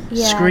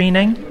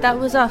screening. That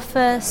was our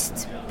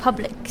first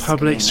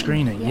public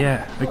screening.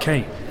 Yeah.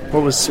 Okay.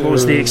 What was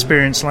the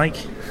experience like?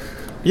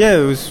 Yeah,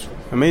 it was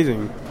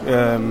amazing.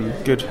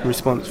 Good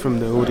response from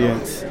the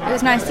audience. It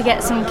was nice to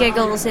get some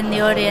giggles in the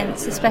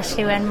audience,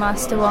 especially when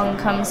Master Wong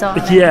comes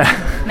on. Yeah,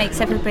 makes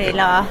everybody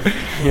laugh.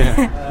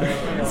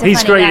 Yeah,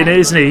 he's great in it,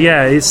 isn't he?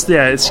 Yeah, it's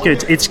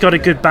good. It's got a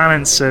good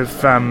balance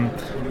of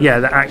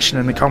the action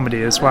and the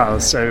comedy as well.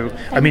 So,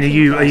 I mean,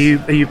 are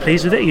you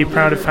pleased with it? Are you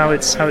proud of how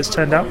it's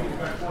turned out?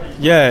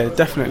 Yeah,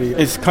 definitely.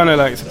 It's kind of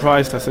like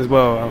surprised us as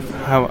well of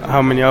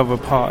how many other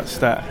parts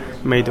that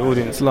made the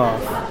audience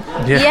laugh.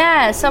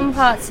 Yeah, some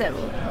parts that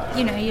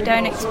you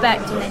don't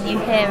expect, and then you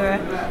hear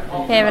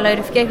a load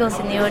of giggles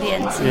in the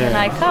audience, and you're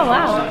like, oh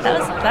wow,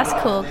 that's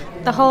cool.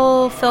 The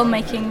whole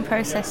filmmaking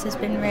process has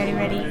been really,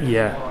 really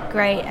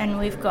great, and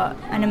we've got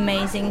an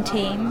amazing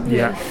team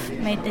who've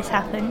made this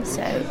happen.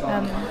 So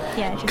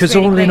because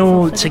really all in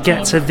all, to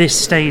get to this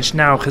stage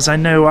now, because I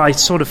know I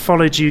sort of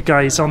followed you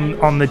guys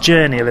on the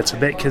journey a little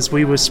bit, because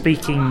we were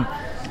speaking,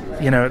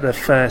 at the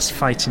first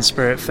Fighting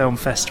Spirit Film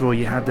Festival.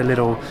 You had the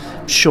little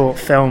short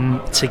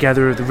film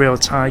together of The Real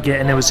Target,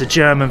 and there was a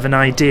germ of an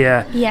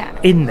idea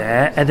in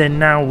there, and then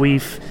now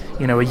we've,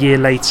 a year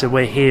later,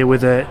 we're here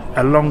with a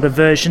longer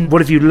version. What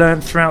have you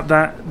learned throughout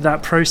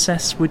that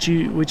process, would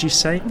you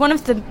say? One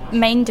of the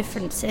main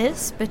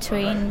differences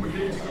between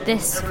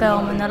this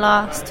film and the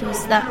last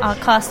was that our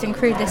cast and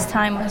crew this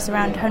time was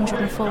around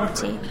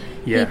 140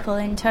 people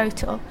in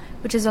total,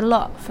 which is a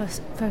lot for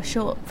a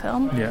short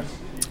film. Yeah.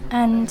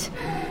 And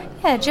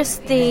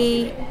just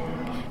the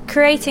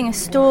creating a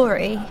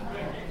story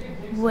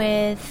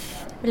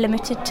with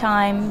limited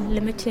time,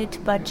 limited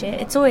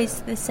budget. It's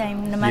always the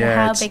same, no matter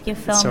how big your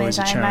film is,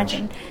 I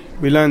imagine.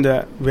 We learned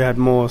that we had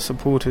more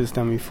supporters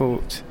than we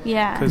thought.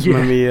 Yeah. Because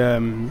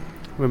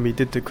when we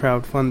did the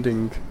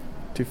crowdfunding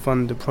to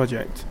fund the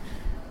project,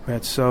 we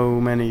had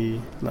so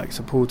many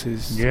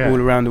supporters all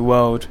around the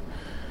world.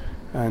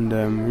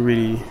 and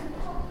really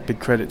big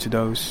credit to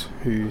those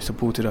who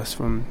supported us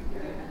from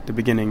the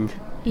beginning,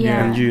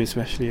 and you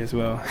especially as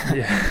well.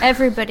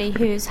 Everybody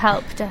who's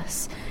helped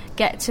us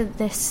get to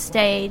this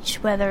stage,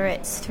 whether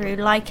it's through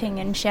liking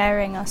and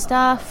sharing our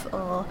stuff,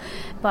 or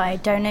by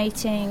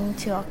donating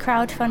to our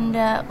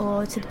crowdfunder,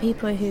 or to the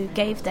people who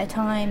gave their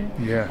time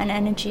and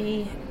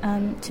energy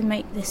to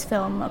make this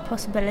film a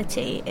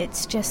possibility.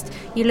 It's just,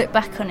 you look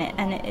back on it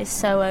and it is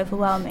so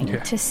overwhelming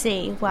to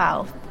see,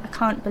 wow, I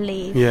can't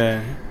believe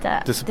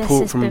that the support this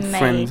has from been made.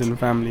 friends and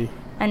family.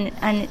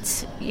 And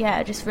it's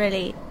just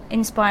really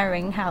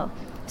inspiring how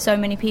so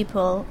many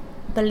people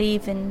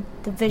believe in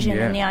the vision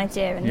and the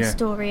idea and the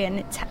story, and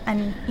it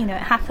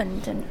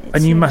happened.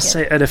 And you must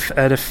say, at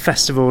a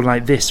festival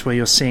like this, where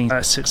you're seeing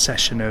a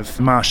succession of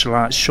martial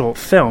arts short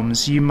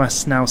films, you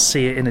must now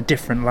see it in a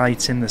different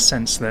light, in the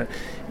sense that,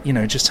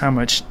 just how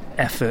much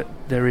effort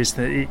there is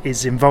that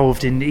is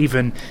involved in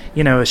even,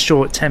 a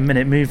short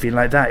 10-minute movie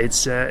like that.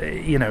 It's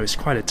it's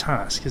quite a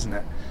task, isn't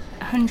it?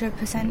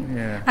 100%.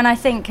 Yeah. And I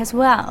think as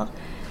well,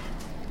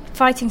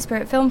 Fighting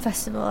Spirit Film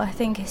Festival, I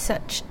think, is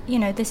such,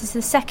 this is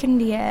the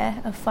second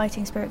year of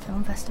Fighting Spirit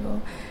Film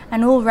Festival,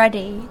 and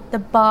already the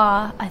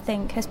bar, I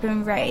think, has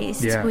been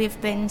raised.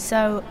 We've been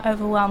so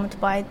overwhelmed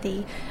by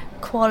the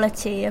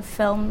quality of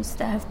films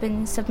that have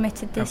been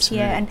submitted this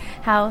year, and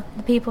how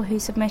the people who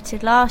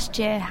submitted last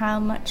year, how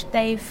much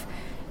they've,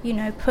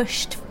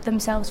 pushed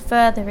themselves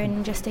further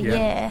in just a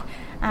year.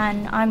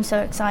 And I'm so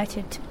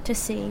excited to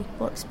see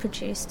what's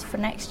produced for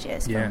next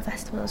year's film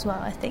festival as well.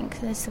 I think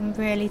there's some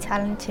really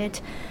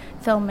talented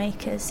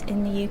filmmakers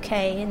in the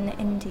UK in the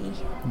indie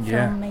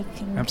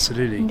filmmaking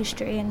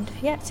industry, and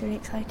it's really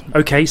exciting.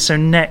 Okay, so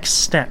next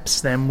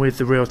steps then with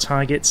The Real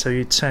Target. So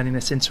you're turning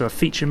this into a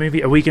feature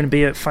movie. Are we going to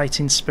be at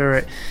Fighting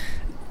Spirit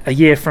a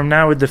year from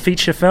now with the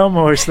feature film,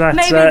 or is that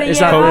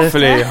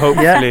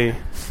hopefully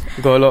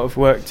we've got a lot of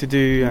work to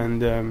do,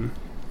 and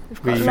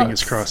we've got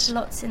fingers crossed.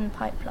 Lots in the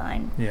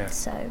pipeline.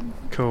 So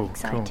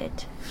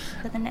excited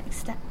for the next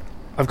step.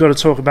 I've got to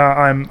talk about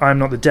I'm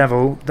Not the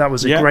Devil. That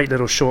was a great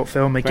little short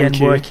film, again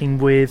working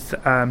with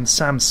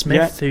Sam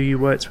Smith, who you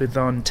worked with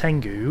on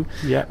Tengu.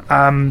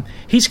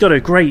 He's got a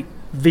great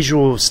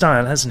visual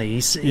style, hasn't he?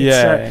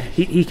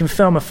 He can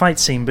film a fight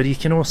scene, but he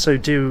can also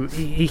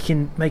he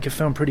can make a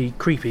film pretty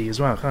creepy as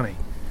well, can't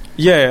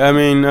he? I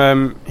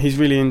mean, he's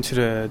really into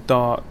the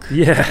dark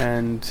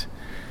and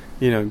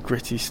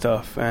gritty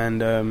stuff,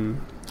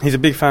 and he's a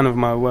big fan of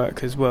my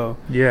work as well.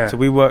 So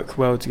we work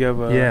well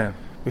together.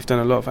 We've done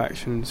a lot of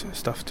action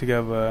stuff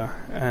together,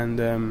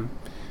 and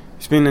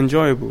it's been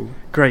enjoyable.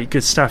 Great,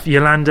 good stuff.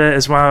 Yolanda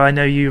as well, I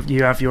know you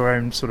have your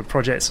own sort of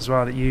projects as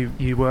well that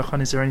you work on.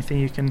 Is there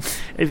anything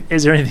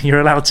is there anything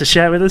you're allowed to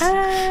share with us?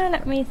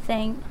 Let me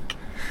think.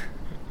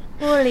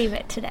 We'll leave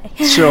it today.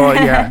 Sure,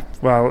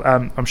 well,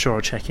 I'm sure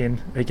I'll check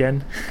in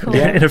again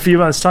in a few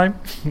months' time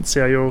and see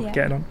how you're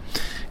getting on.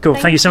 Cool,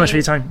 thank you so much for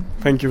your time.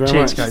 Thank you very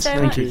much. Cheers, guys.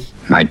 Thank you.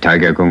 My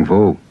Tiger Kung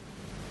Fu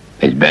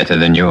is better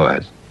than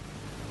yours.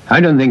 I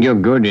don't think you're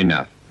good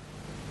enough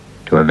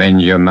to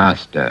avenge your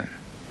master.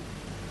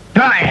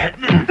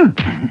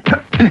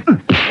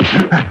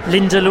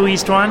 Linda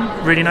Louise Duan,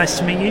 really nice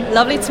to meet you.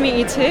 Lovely to meet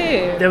you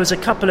too. There was a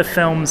couple of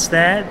films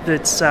there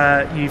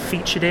that you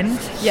featured in.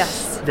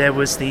 Yes. There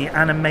was the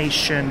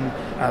animation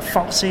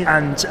Foxy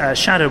and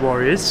Shadow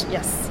Warriors.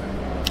 Yes.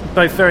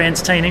 Both very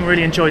entertaining,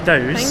 really enjoyed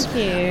those. Thank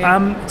you.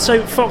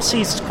 So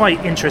Foxy's quite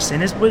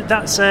interesting.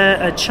 That's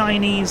a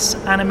Chinese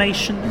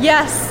animation?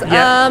 Yes.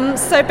 Yeah.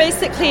 So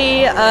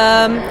basically,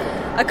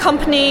 a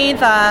company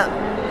that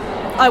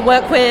I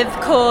work with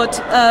called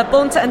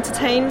Born to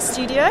Entertain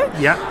Studio.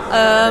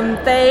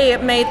 They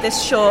made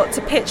this short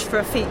to pitch for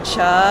a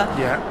feature.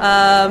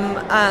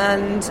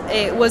 And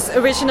it was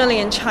originally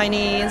in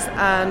Chinese,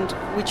 and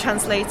we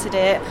translated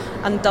it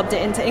and dubbed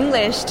it into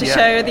English to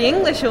show the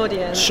English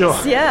audience. Sure.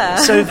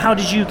 So how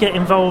did you get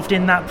involved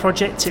in that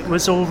project? It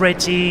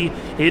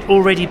had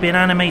already been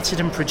animated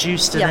and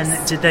produced, and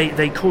then did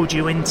they called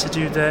you in to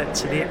do the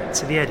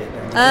edit?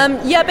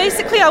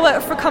 Basically I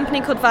work for a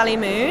company called Valley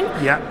Moon.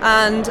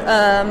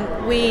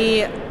 And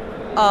we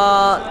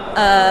are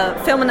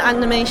film and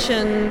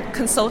animation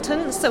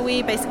consultants, so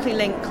we basically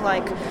link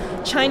like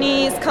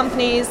Chinese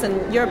companies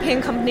and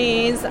European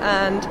companies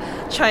and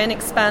try and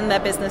expand their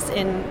business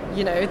in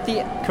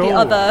the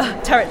other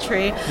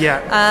territory.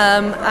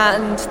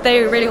 And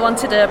they really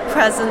wanted a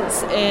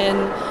presence in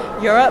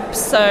Europe,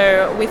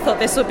 so we thought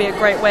this would be a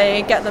great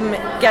way get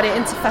it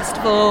into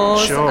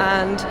festivals.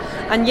 And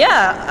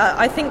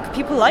I think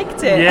people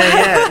liked it.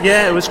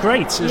 It was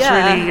great. It was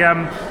really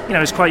it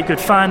was quite good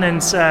fun,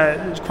 and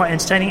it was quite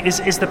entertaining.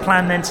 Is the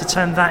plan then to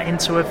turn that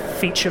into a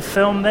feature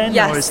film then?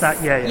 Yes. Or is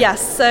that Yes,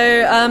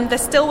 so they're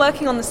still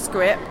working on the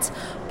script,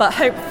 but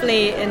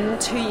hopefully in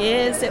 2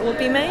 years it will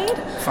be made.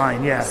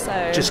 Fine,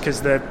 So, just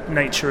because the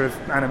nature of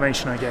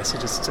animation, I guess,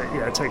 it just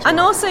it takes. And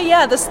also,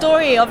 the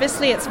story,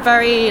 obviously, it's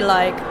very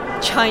like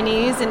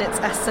Chinese in its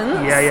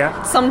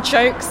essence. Some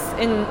jokes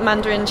in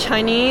Mandarin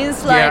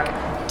Chinese,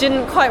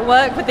 didn't quite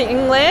work with the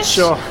English.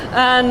 Sure.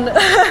 And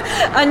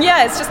and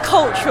yeah, it's just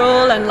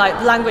cultural and like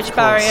language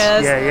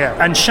barriers.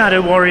 Yeah. And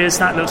Shadow Warriors,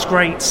 that looks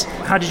great.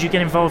 How did you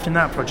get involved in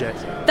that project?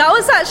 That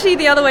was actually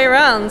the other way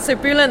around. So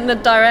Bulent, the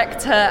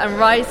director and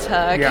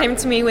writer, came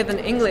to me with an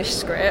English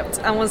script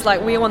and was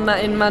like, we want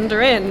that in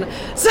Mandarin.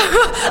 So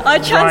I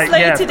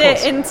translated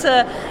it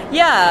into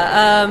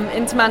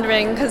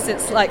Mandarin because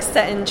it's like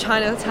set in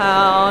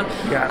Chinatown,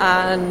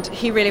 and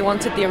he really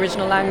wanted the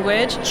original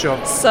language. Sure.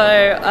 So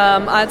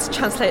I had to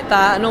translate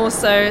that, and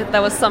also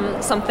there was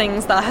some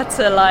things that I had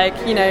to like,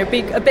 you know,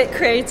 be a bit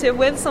creative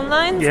with some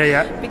lines.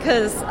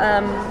 Because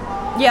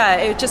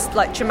it just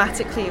like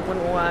dramatically it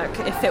wouldn't work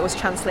if it was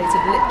translated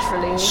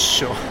literally.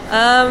 Sure.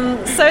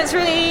 So it's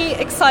really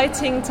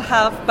exciting to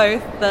have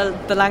both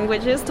the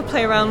languages to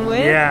play around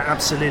with. Yeah,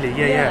 absolutely.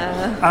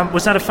 Yeah.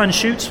 Was that a fun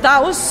shoot?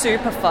 That was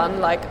super fun.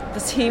 Like the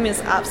team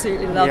is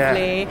absolutely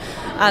lovely,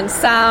 and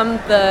Sam,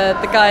 the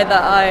guy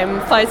that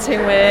I'm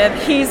fighting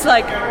with, he's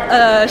like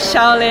a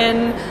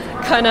Shaolin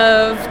kind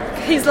of.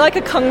 He's like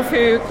a kung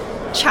fu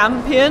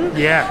champion.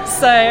 Yeah.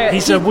 So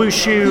he's a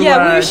wushu,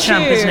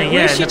 champ, isn't he?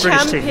 Yeah, wushu the British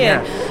champion. team.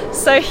 Yeah.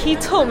 So he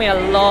taught me a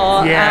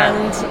lot,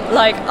 and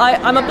like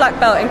I'm a black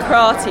belt in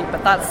karate,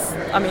 but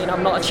I'm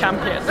not a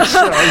champion.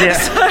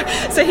 Sure,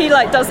 so he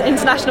like does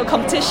international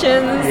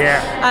competitions.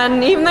 Yeah.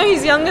 And even though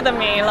he's younger than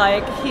me,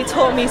 like he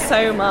taught me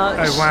so much.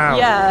 Oh wow.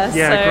 Yeah.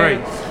 Yeah,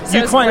 great. So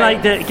you quite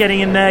like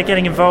getting in there,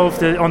 getting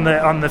involved on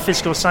the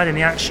physical side, in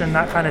the action,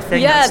 that kind of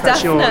thing. Yeah,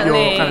 that's definitely.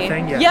 your kind of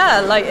thing. Yeah,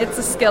 like it's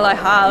a skill I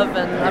have,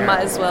 and I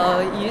might as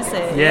well use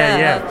it.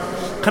 Yeah.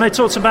 Can I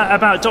talk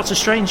about Doctor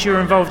Strange? You were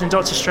involved in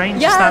Doctor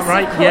Strange, yes, is that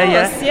right? Of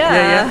course,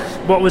 yeah.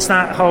 What was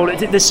that whole?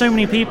 There's so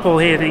many people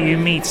here that you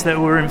meet that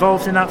were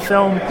involved in that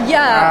film.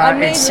 Yeah, I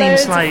made loads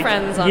of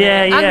friends on it.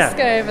 Yeah.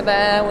 Ansco over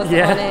there was on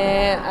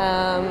it.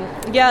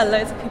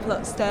 Loads of people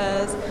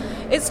upstairs.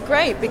 It's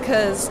great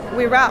because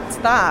we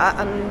wrapped that,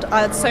 and I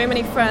had so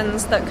many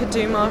friends that could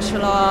do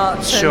martial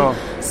arts. Sure.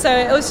 So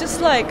it was just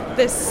like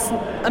this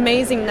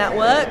amazing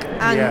network,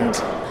 and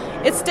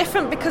it's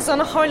different because on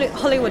a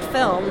Hollywood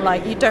film,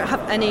 like you don't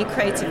have any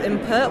creative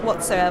input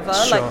whatsoever.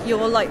 Sure. Like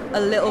you're like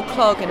a little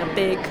cog in a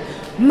big,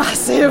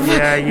 massive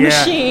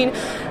machine.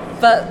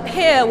 But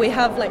here we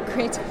have like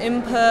creative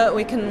input,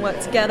 we can work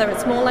together,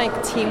 it's more like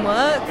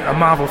teamwork. A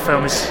Marvel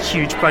film is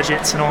huge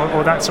budgets and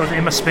all that sort of thing.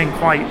 It must have been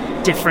quite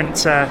different,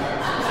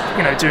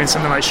 doing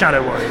something like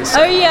Shadow Warriors.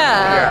 Oh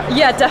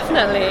yeah,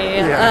 definitely.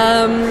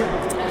 Yeah.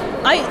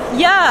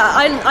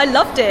 I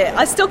loved it.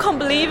 I still can't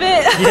believe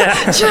it. Yeah.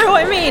 Do you know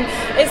what I mean?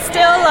 It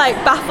still like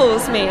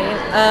baffles me.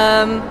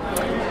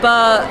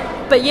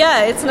 But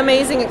yeah, it's an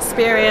amazing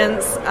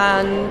experience,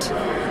 and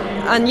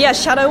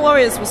Shadow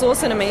Warriors was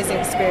also an amazing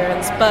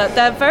experience, but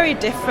they're very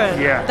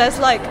different. Yeah. There's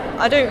like,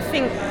 I don't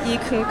think you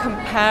can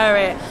compare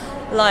it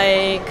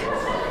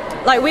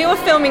like we were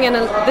filming in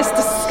this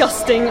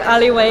disgusting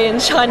alleyway in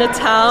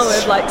Chinatown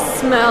with like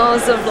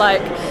smells of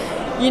like,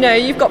 you know,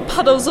 you've got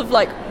puddles of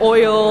like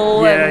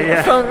oil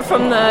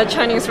from the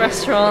Chinese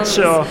restaurants.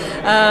 Sure.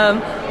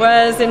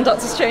 Whereas in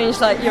Doctor Strange,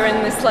 like you're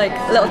in this like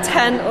little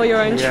tent or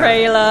your own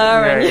trailer,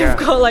 and you've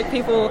got like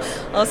people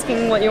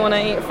asking what you want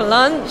to eat for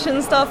lunch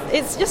and stuff.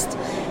 It's just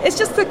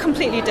a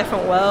completely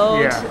different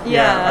world.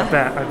 Yeah.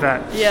 I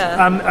bet.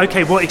 Yeah.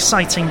 Okay, what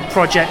exciting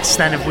projects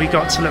then have we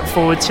got to look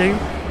forward to?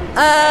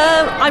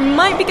 I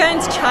might be going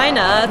to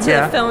China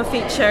to film a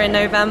feature in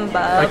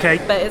November. Okay.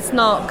 But it's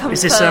not confirmed.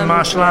 Is this a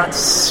martial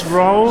arts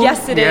role?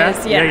 Yes, it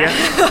is.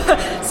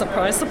 Yeah.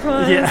 Surprise.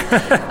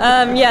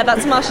 Yeah.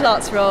 That's a martial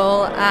arts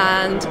role,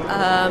 and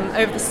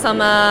over the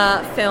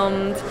summer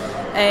filmed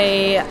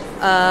a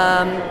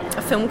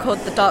film called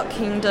The Dark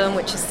Kingdom,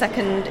 which is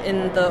second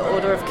in the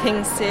Order of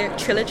Kings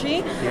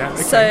trilogy. Yeah,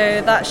 okay. So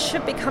that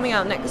should be coming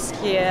out next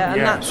year,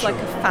 and that's like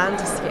a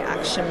fantasy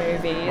action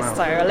movie. Wow.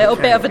 So a little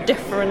bit of a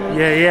different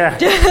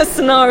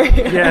scenario.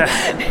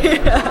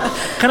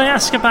 Can I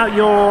ask about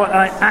your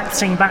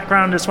acting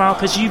background as well?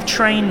 Because you've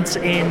trained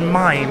in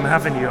mime,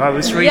 haven't you? I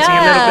was reading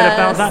a little bit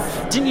about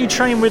that. Didn't you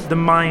train with the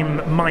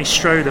mime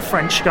maestro, the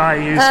French guy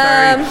who's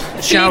very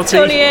shouty?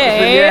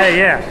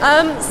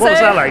 What was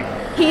that like?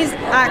 He's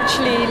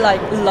actually like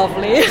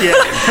lovely.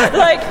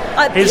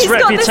 His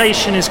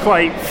reputation is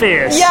quite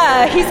fierce.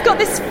 Yeah, he's got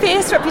this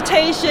fierce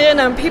reputation,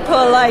 and people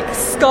are like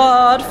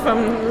scarred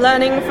from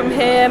learning from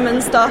him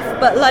and stuff.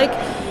 But like,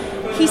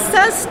 he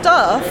says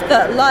stuff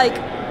that like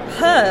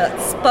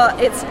hurts, but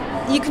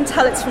you can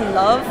tell it's from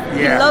love.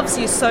 He loves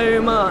you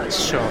so much.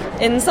 Sure.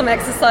 In some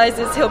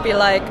exercises, he'll be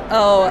like,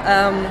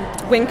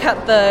 wink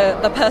at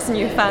the person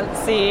you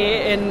fancy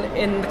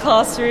in the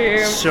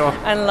classroom. Sure.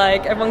 And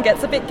like everyone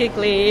gets a bit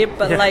giggly,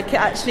 but like it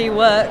actually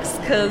works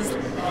because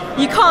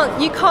you can't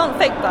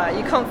fake that.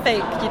 You can't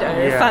fake,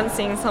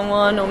 fancying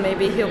someone, or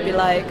maybe he'll be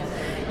like,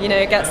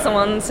 get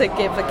someone to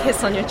give a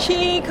kiss on your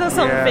cheek or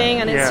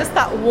something, and it's just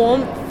that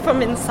warmth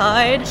from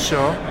inside.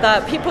 Sure.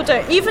 That people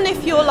don't, even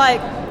if you're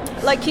like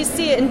you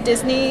see it in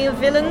Disney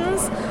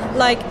villains,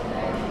 like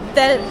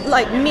they're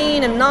like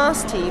mean and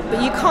nasty,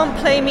 but you can't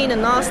play mean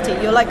and nasty.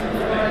 You're like,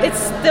 it's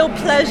still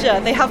pleasure.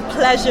 They have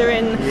pleasure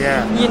in,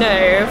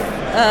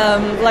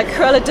 like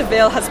Cruella de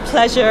Vil has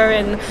pleasure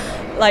in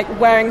like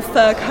wearing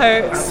fur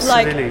coats.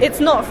 Absolutely. Like, it's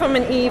not from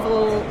an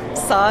evil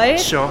side.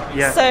 Sure,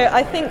 yeah. So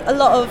I think a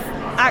lot of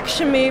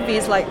action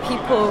movies, like,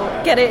 people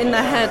get it in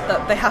their head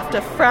that they have to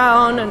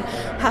frown and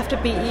have to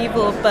be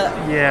evil, but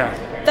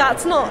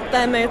that's not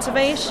their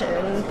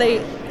motivation.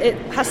 It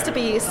has to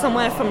be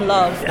somewhere from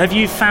love. Have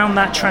you found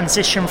that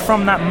transition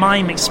from that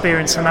mime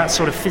experience and that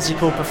sort of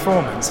physical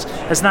performance,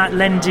 has that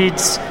lended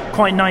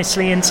quite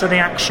nicely into the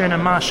action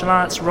and martial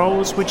arts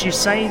roles, would you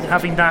say,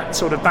 having that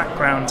sort of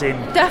background in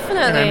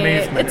Definitely.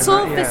 movement? It's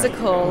all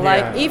physical.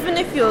 Like, even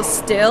if you're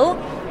still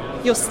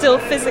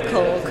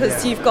physical,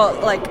 because you've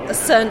got like a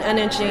certain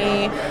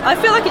energy. I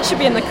feel like it should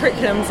be in the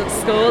curriculums at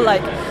school,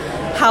 like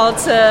how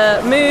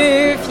to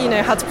move, you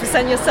know, how to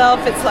present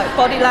yourself. It's like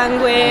body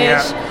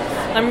language.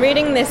 I'm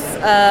reading this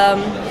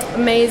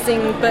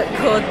amazing book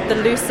called The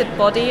Lucid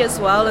Body as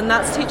well, and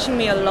that's teaching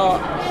me a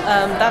lot.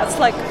 That's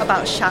like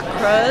about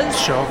chakras.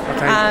 Sure,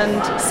 okay.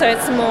 And so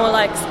it's more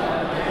like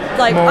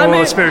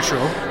more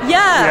spiritual.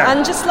 Yeah,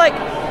 and just like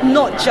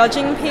not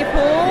judging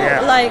people,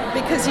 like,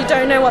 because you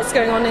don't know what's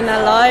going on in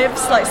their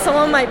lives. Like,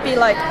 someone might be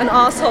like an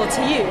asshole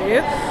to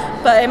you,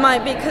 but it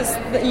might be because,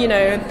 you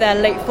know, they're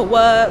late for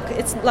work.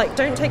 It's like,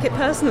 don't take it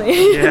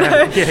personally. You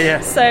know?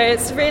 So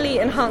it's really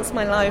enhanced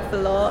my life a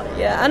lot.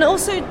 And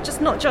also just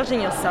not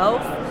judging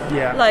yourself.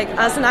 Like,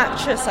 as an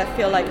actress, I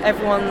feel like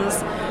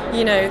everyone's,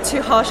 you know,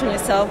 too harsh on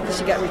yourself because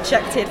you get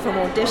rejected from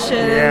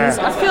auditions.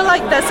 I feel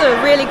like there's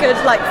a really good,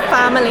 like,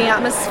 family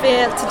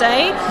atmosphere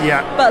today.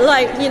 But,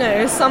 like, you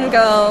know, some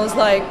girls,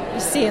 like,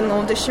 you see in the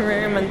audition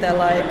room and they're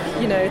like,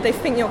 you know, they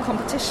think you're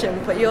competition,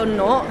 but you're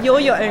not. You're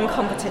your own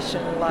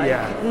competition. Like,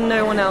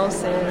 no one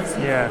else is.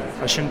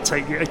 I shouldn't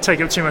take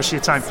up too much of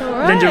your time. All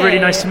right. Linda, really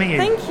nice to meet you.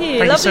 Thank you.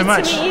 Thank Lovely you so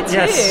much. to meet you too.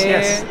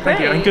 Yes. Thank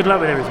you, and good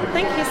luck with everything.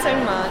 Thank you so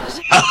much.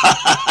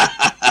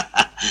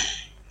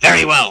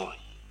 Very well.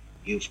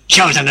 You've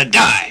chosen to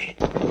die.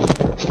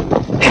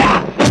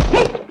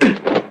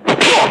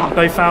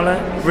 Bo Fowler,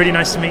 really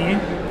nice to meet you.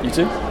 You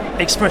too.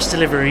 Express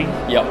Delivery.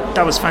 Yep.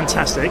 That was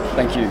fantastic.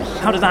 Thank you.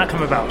 How did that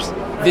come about?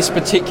 This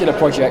particular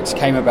project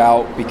came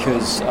about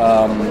because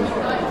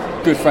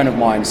a good friend of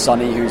mine,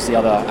 Sonny, who's the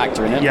other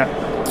actor in it,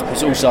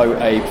 who's also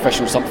a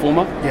professional stunt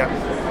performer.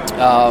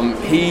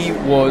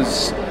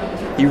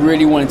 He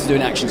really wanted to do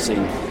an action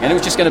scene, and it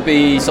was just going to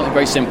be something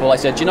very simple. I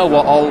said, you know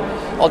what,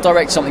 I'll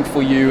direct something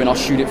for you, and I'll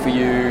shoot it for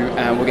you,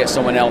 and we'll get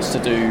someone else to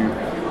do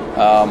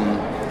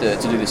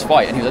this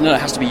fight. And he was like, no,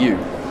 it has to be you.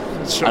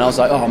 Sure. And I was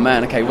like, oh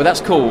man, okay, well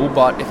that's cool,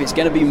 but if it's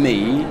going to be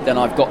me, then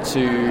I've got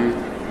to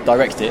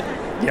direct it.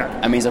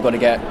 That means I've got to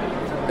get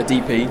a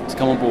DP to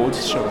come on board.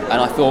 Sure. And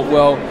I thought,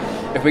 well,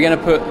 if we're going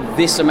to put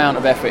this amount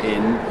of effort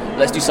in,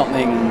 let's do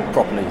something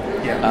properly.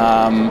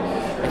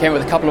 I came up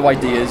with a couple of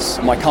ideas.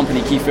 My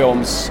company, Key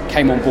Films,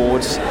 came on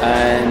board,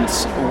 and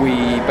we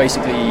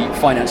basically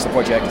financed the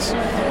project.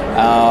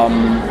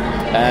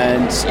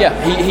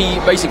 He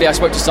basically, I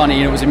spoke to Sonny,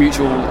 and it was a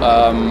mutual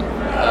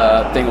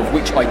thing of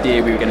which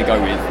idea we were going to go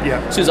with.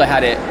 As soon as I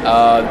had it,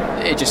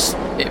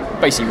 it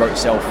basically wrote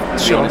itself,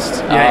 to be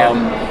honest.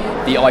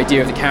 The idea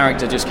of the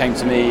character just came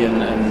to me,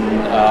 and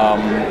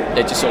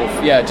it just sort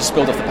of just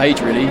spilled off the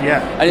page, really.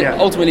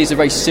 Ultimately, it's a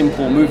very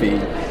simple movie.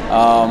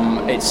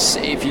 It's,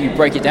 if you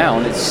break it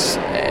down, it's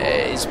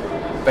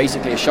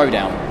basically a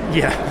showdown.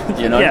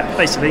 You know.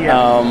 Basically.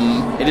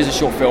 It is a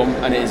short film,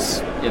 and it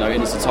is, you know,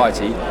 in its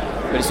entirety,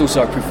 but it's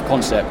also a proof of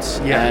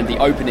concept and the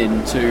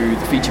opening to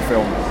the feature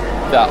film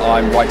that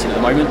I'm writing at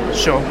the moment.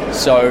 Sure.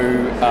 So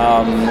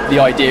the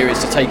idea is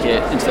to take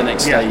it into the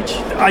next stage.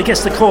 I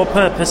guess the core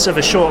purpose of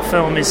a short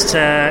film is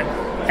to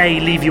A,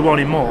 leave you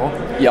wanting more,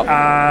 you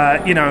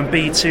know, and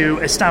B, to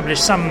establish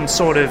some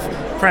sort of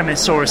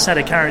premise or a set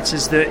of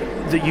characters that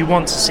you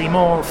want to see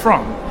more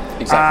from.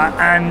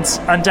 Exactly. And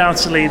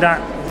undoubtedly that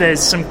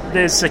there's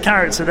a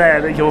character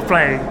there that you're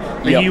playing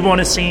that you want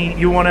to see,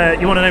 you want to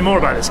know more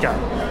about this guy.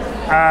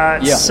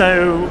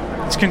 So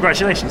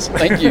congratulations.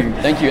 Thank you.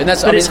 And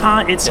that's, but it's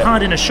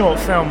hard in a short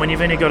film when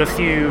you've only got a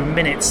few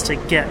minutes to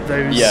get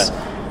those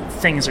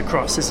things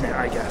across, isn't it,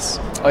 I guess?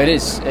 Oh, it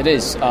is.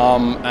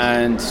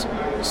 And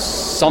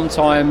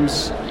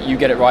sometimes you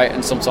get it right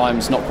and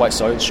sometimes not quite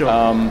so.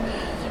 Sure.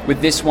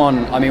 With this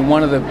one, I mean,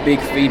 one of the big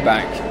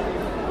feedback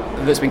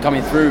that's been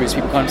coming through is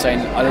people kind of saying,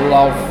 I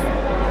love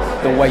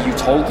the way you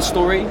told the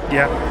story,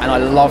 and I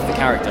love the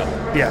character.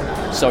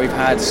 So we've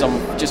had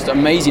some just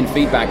amazing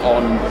feedback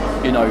on,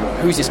 you know,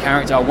 who's this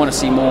character? I want to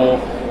see more.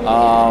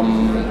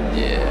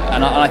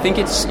 And I think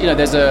it's, you know,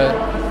 there's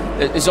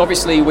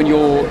obviously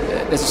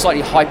there's a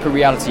slightly hyper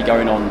reality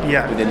going on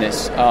within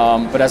this.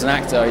 But as an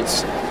actor,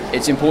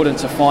 it's important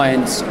to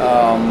find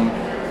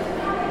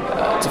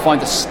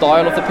the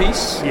style of the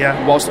piece,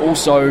 whilst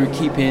also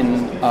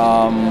keeping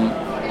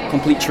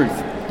complete truth.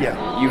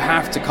 You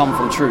have to come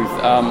from truth.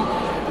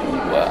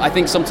 I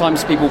think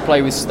sometimes people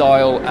play with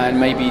style and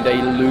maybe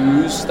they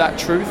lose that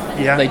truth.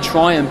 They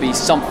try and be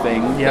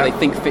something that they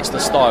think fits the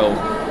style,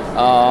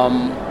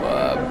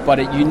 but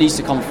it needs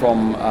to come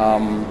from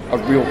a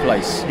real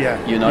place.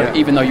 You know,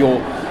 even though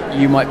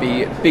you might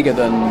be bigger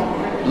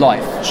than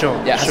life. Sure.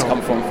 Yeah, it has to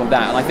come from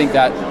that, and I think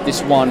that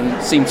this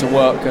one seemed to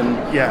work, and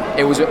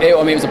it was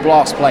a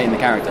blast playing the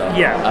character.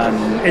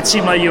 It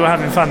seemed like you were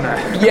having fun there.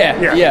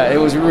 Yeah, it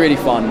was really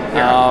fun.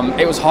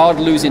 It was hard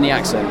losing the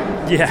accent.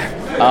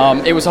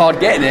 It was hard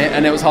getting it,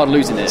 and it was hard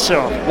losing it.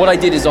 Sure. What I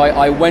did is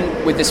I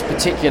went with this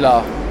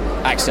particular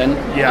accent.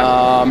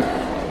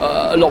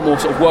 A lot more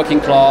sort of working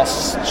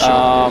class,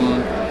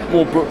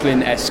 more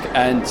Brooklyn-esque,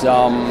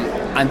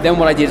 and then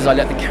what I did is I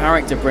let the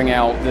character bring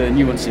out the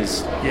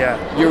nuances.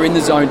 You're in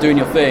the zone doing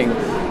your thing.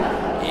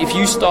 If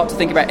you start to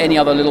think about any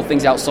other little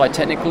things outside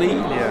technically,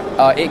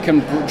 it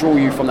can draw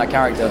you from that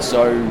character.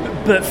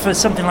 But for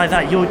something like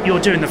that,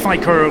 you're doing the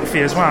fight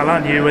choreography as well,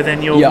 aren't you? And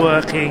then you're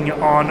working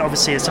on,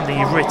 obviously, it's something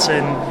you've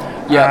written.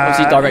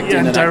 Obviously directing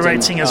and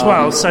directing as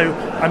well. So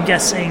I'm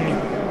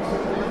guessing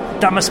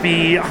that must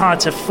be hard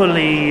to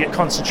fully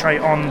concentrate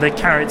on the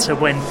character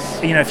when,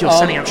 if you're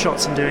setting up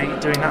shots and doing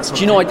that sort of thing. Do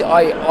you know,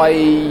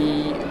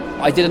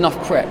 I did enough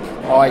prep.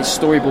 I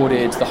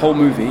storyboarded the whole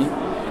movie,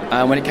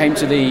 and when it came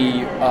to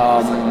the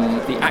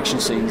action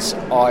scenes,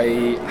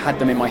 I had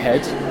them in my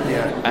head,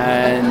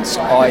 and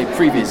I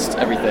prevised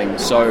everything.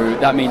 So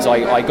that means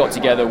I got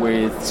together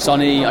with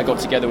Sonny, I got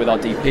together with our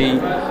DP,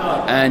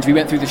 and we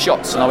went through the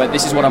shots, and I went,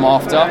 this is what I'm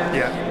after.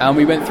 And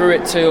we went through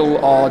it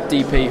till our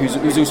DP,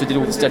 who's also did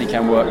all the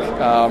Steadicam work,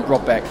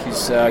 Rob Beck,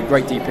 who's a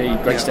great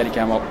DP, great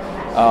Steadicam up,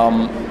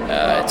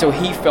 till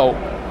he felt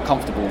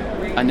comfortable,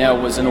 and there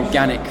was an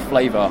organic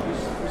flavour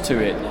to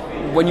it.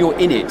 When you're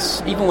in it,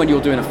 even when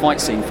you're doing a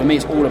fight scene, for me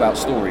it's all about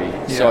story.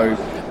 So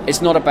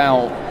it's not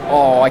about,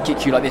 I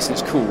kick you like this and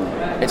it's cool.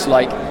 It's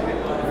like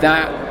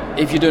that,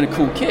 if you're doing a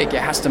cool kick,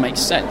 it has to make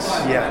sense.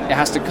 It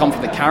has to come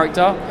from the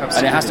character,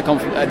 and it has to come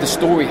from the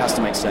story has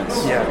to make sense.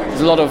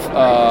 There's a lot of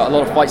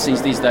fight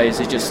scenes these days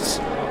is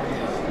just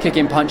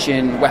kicking,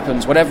 punching,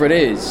 weapons, whatever it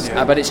is,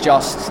 but it's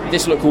just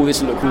this look cool,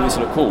 this look cool, this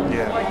look cool.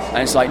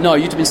 And it's like, no,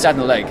 you've been stabbed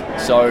in the leg,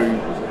 so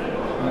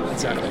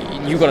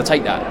you've got to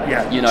take that.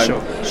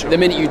 Sure. The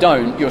minute you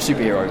don't, you're a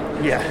superhero.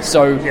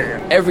 So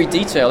every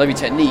detail, every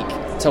technique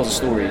tells a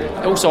story.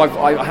 Also,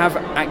 I have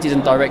acted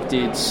and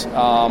directed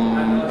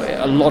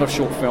a lot of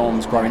short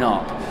films growing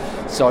up.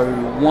 So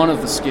one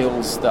of the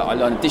skills that I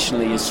learned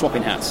additionally is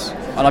swapping hats.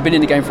 And I've been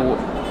in the game for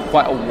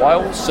quite a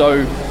while,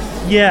 so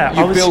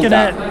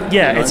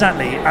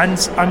exactly. And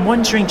I'm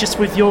wondering, just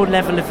with your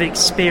level of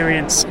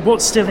experience,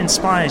 what still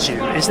inspires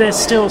you? Is there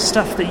still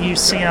stuff that you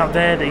see out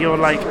there that you're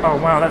like, oh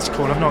wow, that's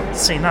cool, I've not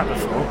seen that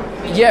before?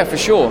 Yeah, for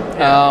sure.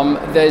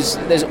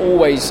 There's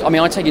always,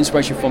 I take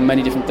inspiration from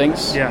many different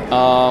things.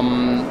 I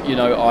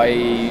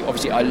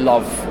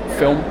love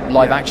film,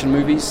 live action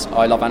movies.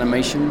 I love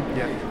animation.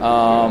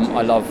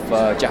 I love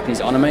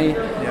Japanese anime.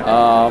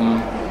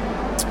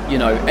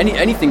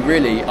 Anything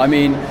really.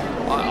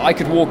 I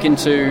could walk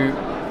into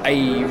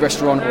a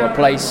restaurant or a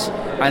place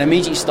and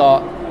immediately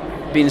start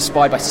being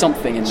inspired by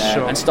something in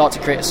there and start to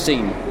create a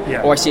scene.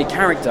 Or I see a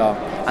character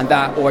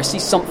or I see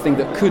something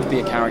that could be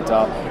a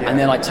character, and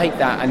then I take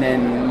that and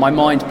then my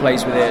mind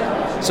plays with it.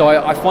 So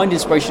I find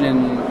inspiration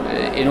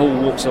in all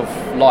walks of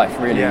life,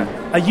 really.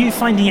 Are you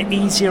finding it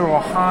easier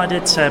or harder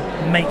to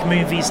make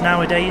movies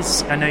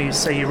nowadays? I know you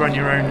say you run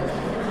your own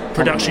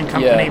production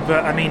company,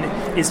 but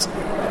it's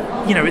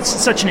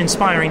such an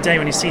inspiring day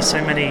when you see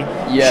so many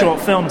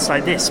short films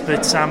like this,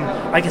 but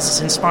I guess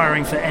it's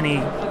inspiring for any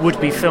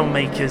would-be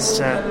filmmakers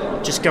to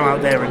just go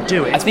out there and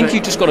do it. I think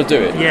you just got to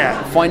do it.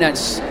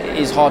 Finance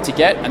is hard to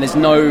get, and there's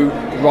no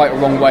right or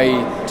wrong way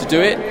to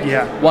do it.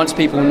 Once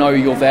people know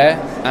you're there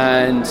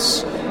and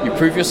you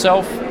prove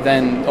yourself,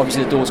 then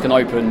obviously the doors can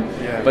open.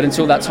 But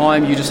until that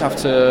time, you just have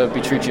to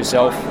be true to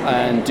yourself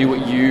and do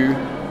what you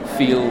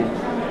feel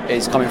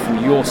is coming from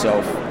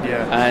yourself.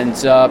 And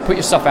put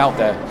your stuff out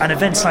there. And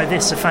events like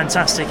this are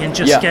fantastic in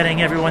just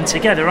getting everyone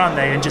together, aren't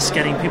they? And just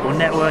getting people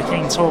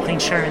networking, talking,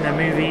 sharing their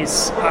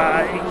movies.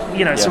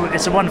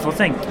 It's a wonderful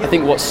thing. I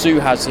think what Sue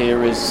has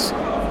here is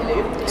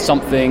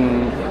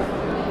something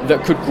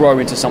that could grow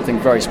into something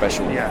very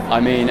special.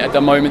 At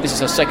the moment, this is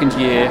her second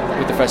year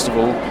with the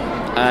festival,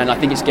 and I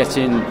think it's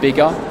getting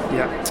bigger.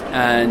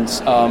 And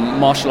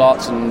martial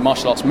arts and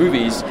martial arts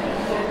movies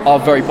are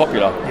very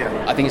popular.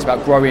 I think it's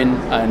about growing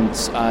and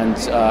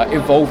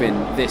evolving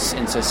this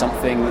into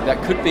something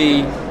that could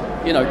be,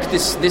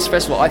 this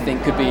festival I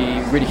think could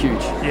be really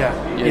huge.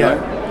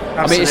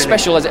 It's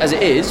special as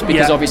it is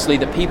because obviously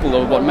the people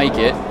are what make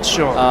it.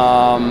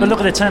 But look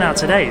at the turnout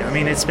today.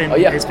 It's been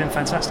it's been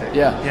fantastic.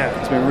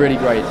 It's been really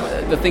great.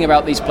 The thing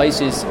about these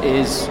places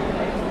is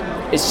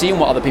seeing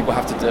what other people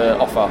have to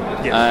offer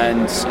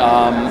and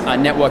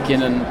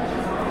networking, and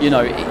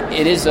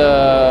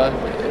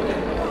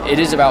it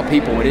is about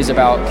people. It is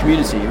about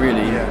community,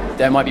 really.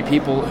 There might be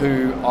people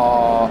who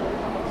are,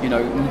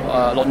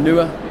 a lot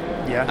newer,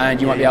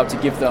 and you might be able to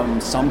give them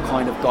some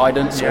kind of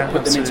guidance or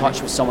put them in touch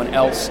with someone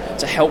else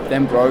to help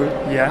them grow.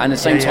 And at the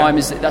same time,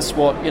 that's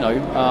what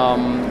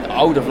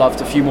I would have loved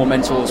a few more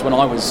mentors when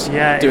I was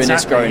doing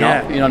this growing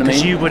up. You know what I mean?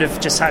 Because you would have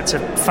just had to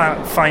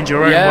find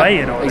your own way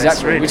in all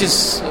this. Really. Which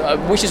is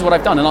what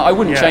I've done, and I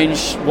wouldn't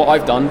change what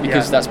I've done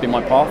because that's been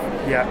my path.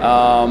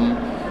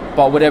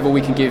 but whatever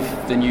we can give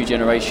the new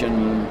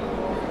generation,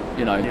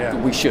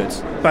 we should.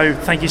 Bo,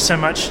 thank you so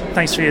much.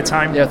 Thanks for your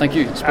time. Yeah, thank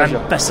you. It's a pleasure.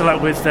 And best of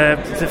luck with the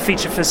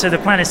feature film. So the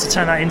plan is to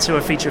turn that into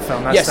a feature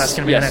film. That's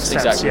going to be the next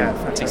step. Exactly. Yeah,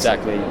 fantastic.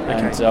 Exactly.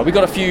 Okay. And we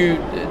got a few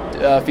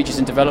features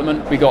in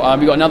development. We got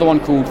another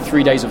one called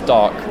 3 Days of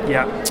Dark.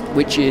 Yeah.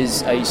 Which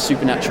is a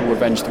supernatural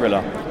revenge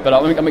thriller. But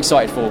I'm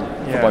excited for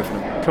both of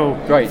them. Cool.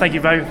 Great. Thank you,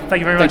 Bo.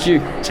 Thank you very much.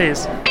 Thank you.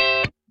 Cheers.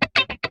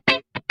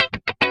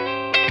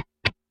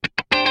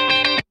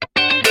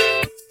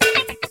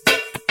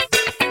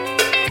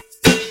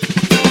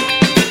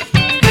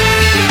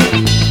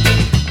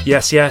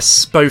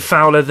 Yes, Bo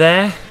Fowler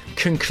there,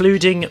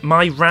 concluding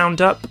my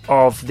roundup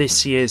of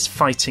this year's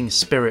Fighting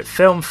Spirit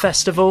Film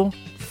Festival.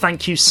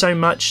 Thank you so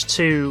much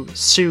to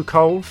Sue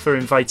Cole for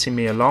inviting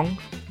me along.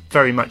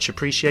 Very much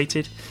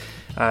appreciated.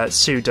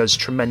 Sue does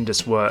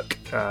tremendous work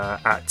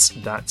at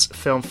that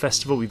film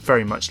festival. We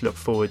very much look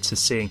forward to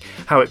seeing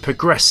how it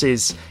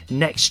progresses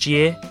next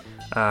year.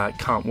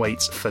 Can't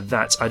wait for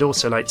that. I'd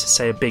also like to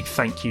say a big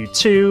thank you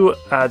to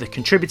the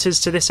contributors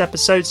to this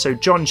episode. So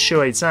John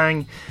Shui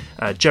Zhang,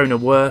 Jonah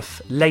Worth,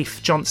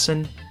 Leif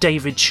Johnson,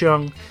 David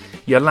Chung,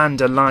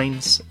 Yolanda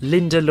Lines,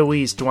 Linda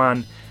Louise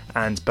Dwan,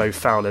 and Bo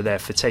Fowler there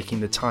for taking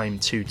the time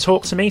to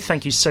talk to me.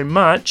 Thank you so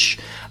much.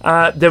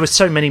 There were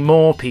so many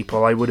more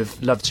people I would have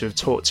loved to have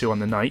talked to on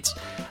the night.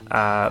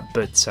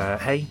 But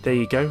hey, there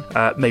you go.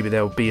 Maybe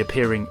they'll be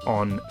appearing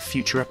on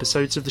future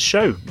episodes of the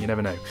show. You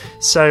never know.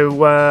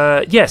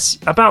 So, yes,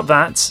 about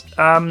that.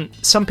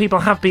 Some people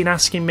have been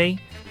asking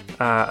me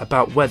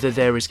about whether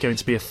there is going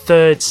to be a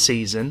third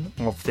season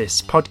of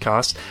this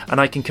podcast, and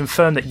I can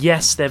confirm that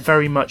yes, there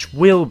very much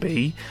will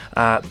be,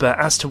 but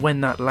as to when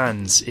that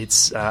lands,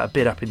 it's a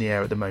bit up in the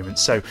air at the moment.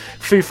 So,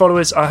 Foo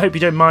followers, I hope you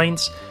don't mind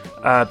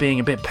being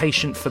a bit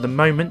patient for the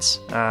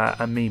moment,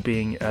 and me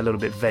being a little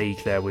bit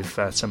vague there with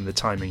some of the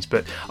timings,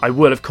 but I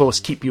will of course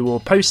keep you all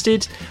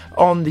posted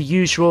on the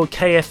usual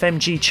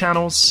KFMG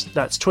channels.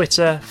 That's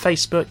Twitter,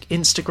 Facebook,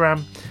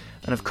 Instagram,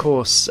 and of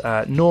course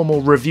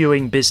normal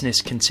reviewing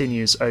business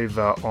continues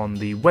over on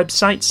the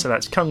website, so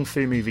that's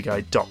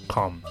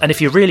kungfumovieguide.com. And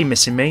if you're really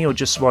missing me or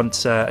just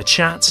want a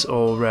chat,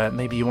 or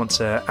maybe you want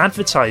to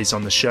advertise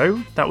on the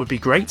show, that would be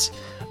great.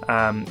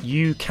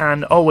 You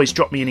can always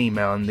drop me an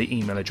email, and the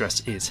email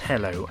address is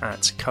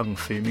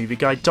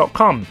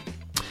hello@kungfumovieguide.com.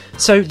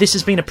 So this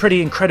has been a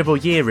pretty incredible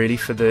year really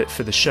for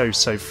the show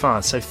so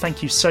far, so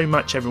thank you so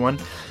much everyone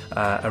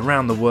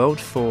around the world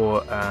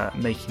for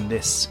making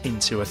this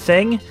into a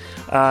thing.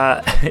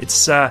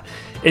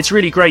 It's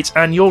really great,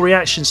 and your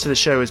reactions to the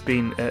show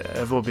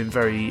have all been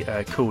very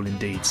cool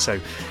indeed, so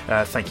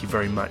thank you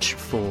very much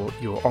for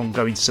your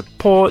ongoing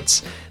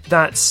support.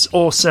 That's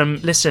awesome.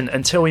 Listen,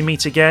 until we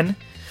meet again,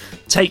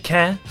 take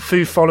care,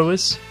 Foo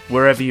followers,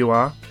 wherever you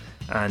are,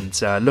 and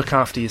look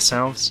after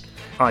yourselves.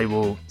 I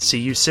will see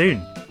you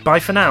soon. Bye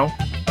for now.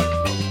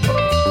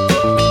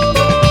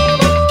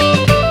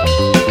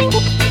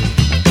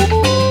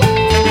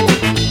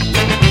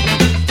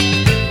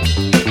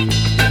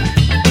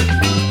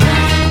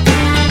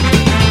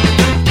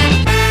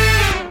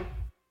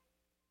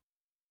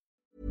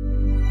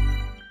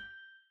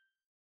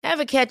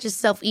 Ever catch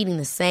yourself eating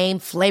the same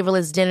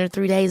flavorless dinner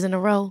 3 days in a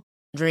row?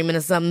 Dreaming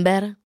of something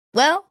better?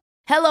 Well,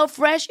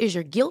 HelloFresh is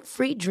your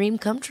guilt-free dream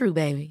come true,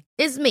 baby.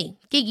 It's me,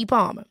 Keke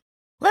Palmer.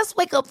 Let's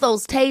wake up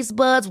those taste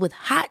buds with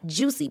hot,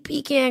 juicy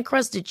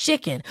pecan-crusted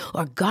chicken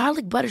or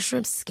garlic butter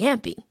shrimp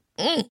scampi.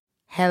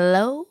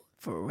 Hello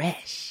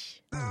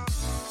Fresh.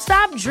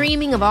 Stop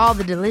dreaming of all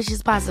the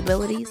delicious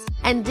possibilities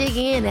and dig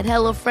in at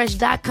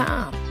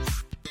HelloFresh.com.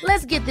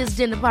 Let's get this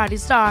dinner party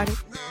started.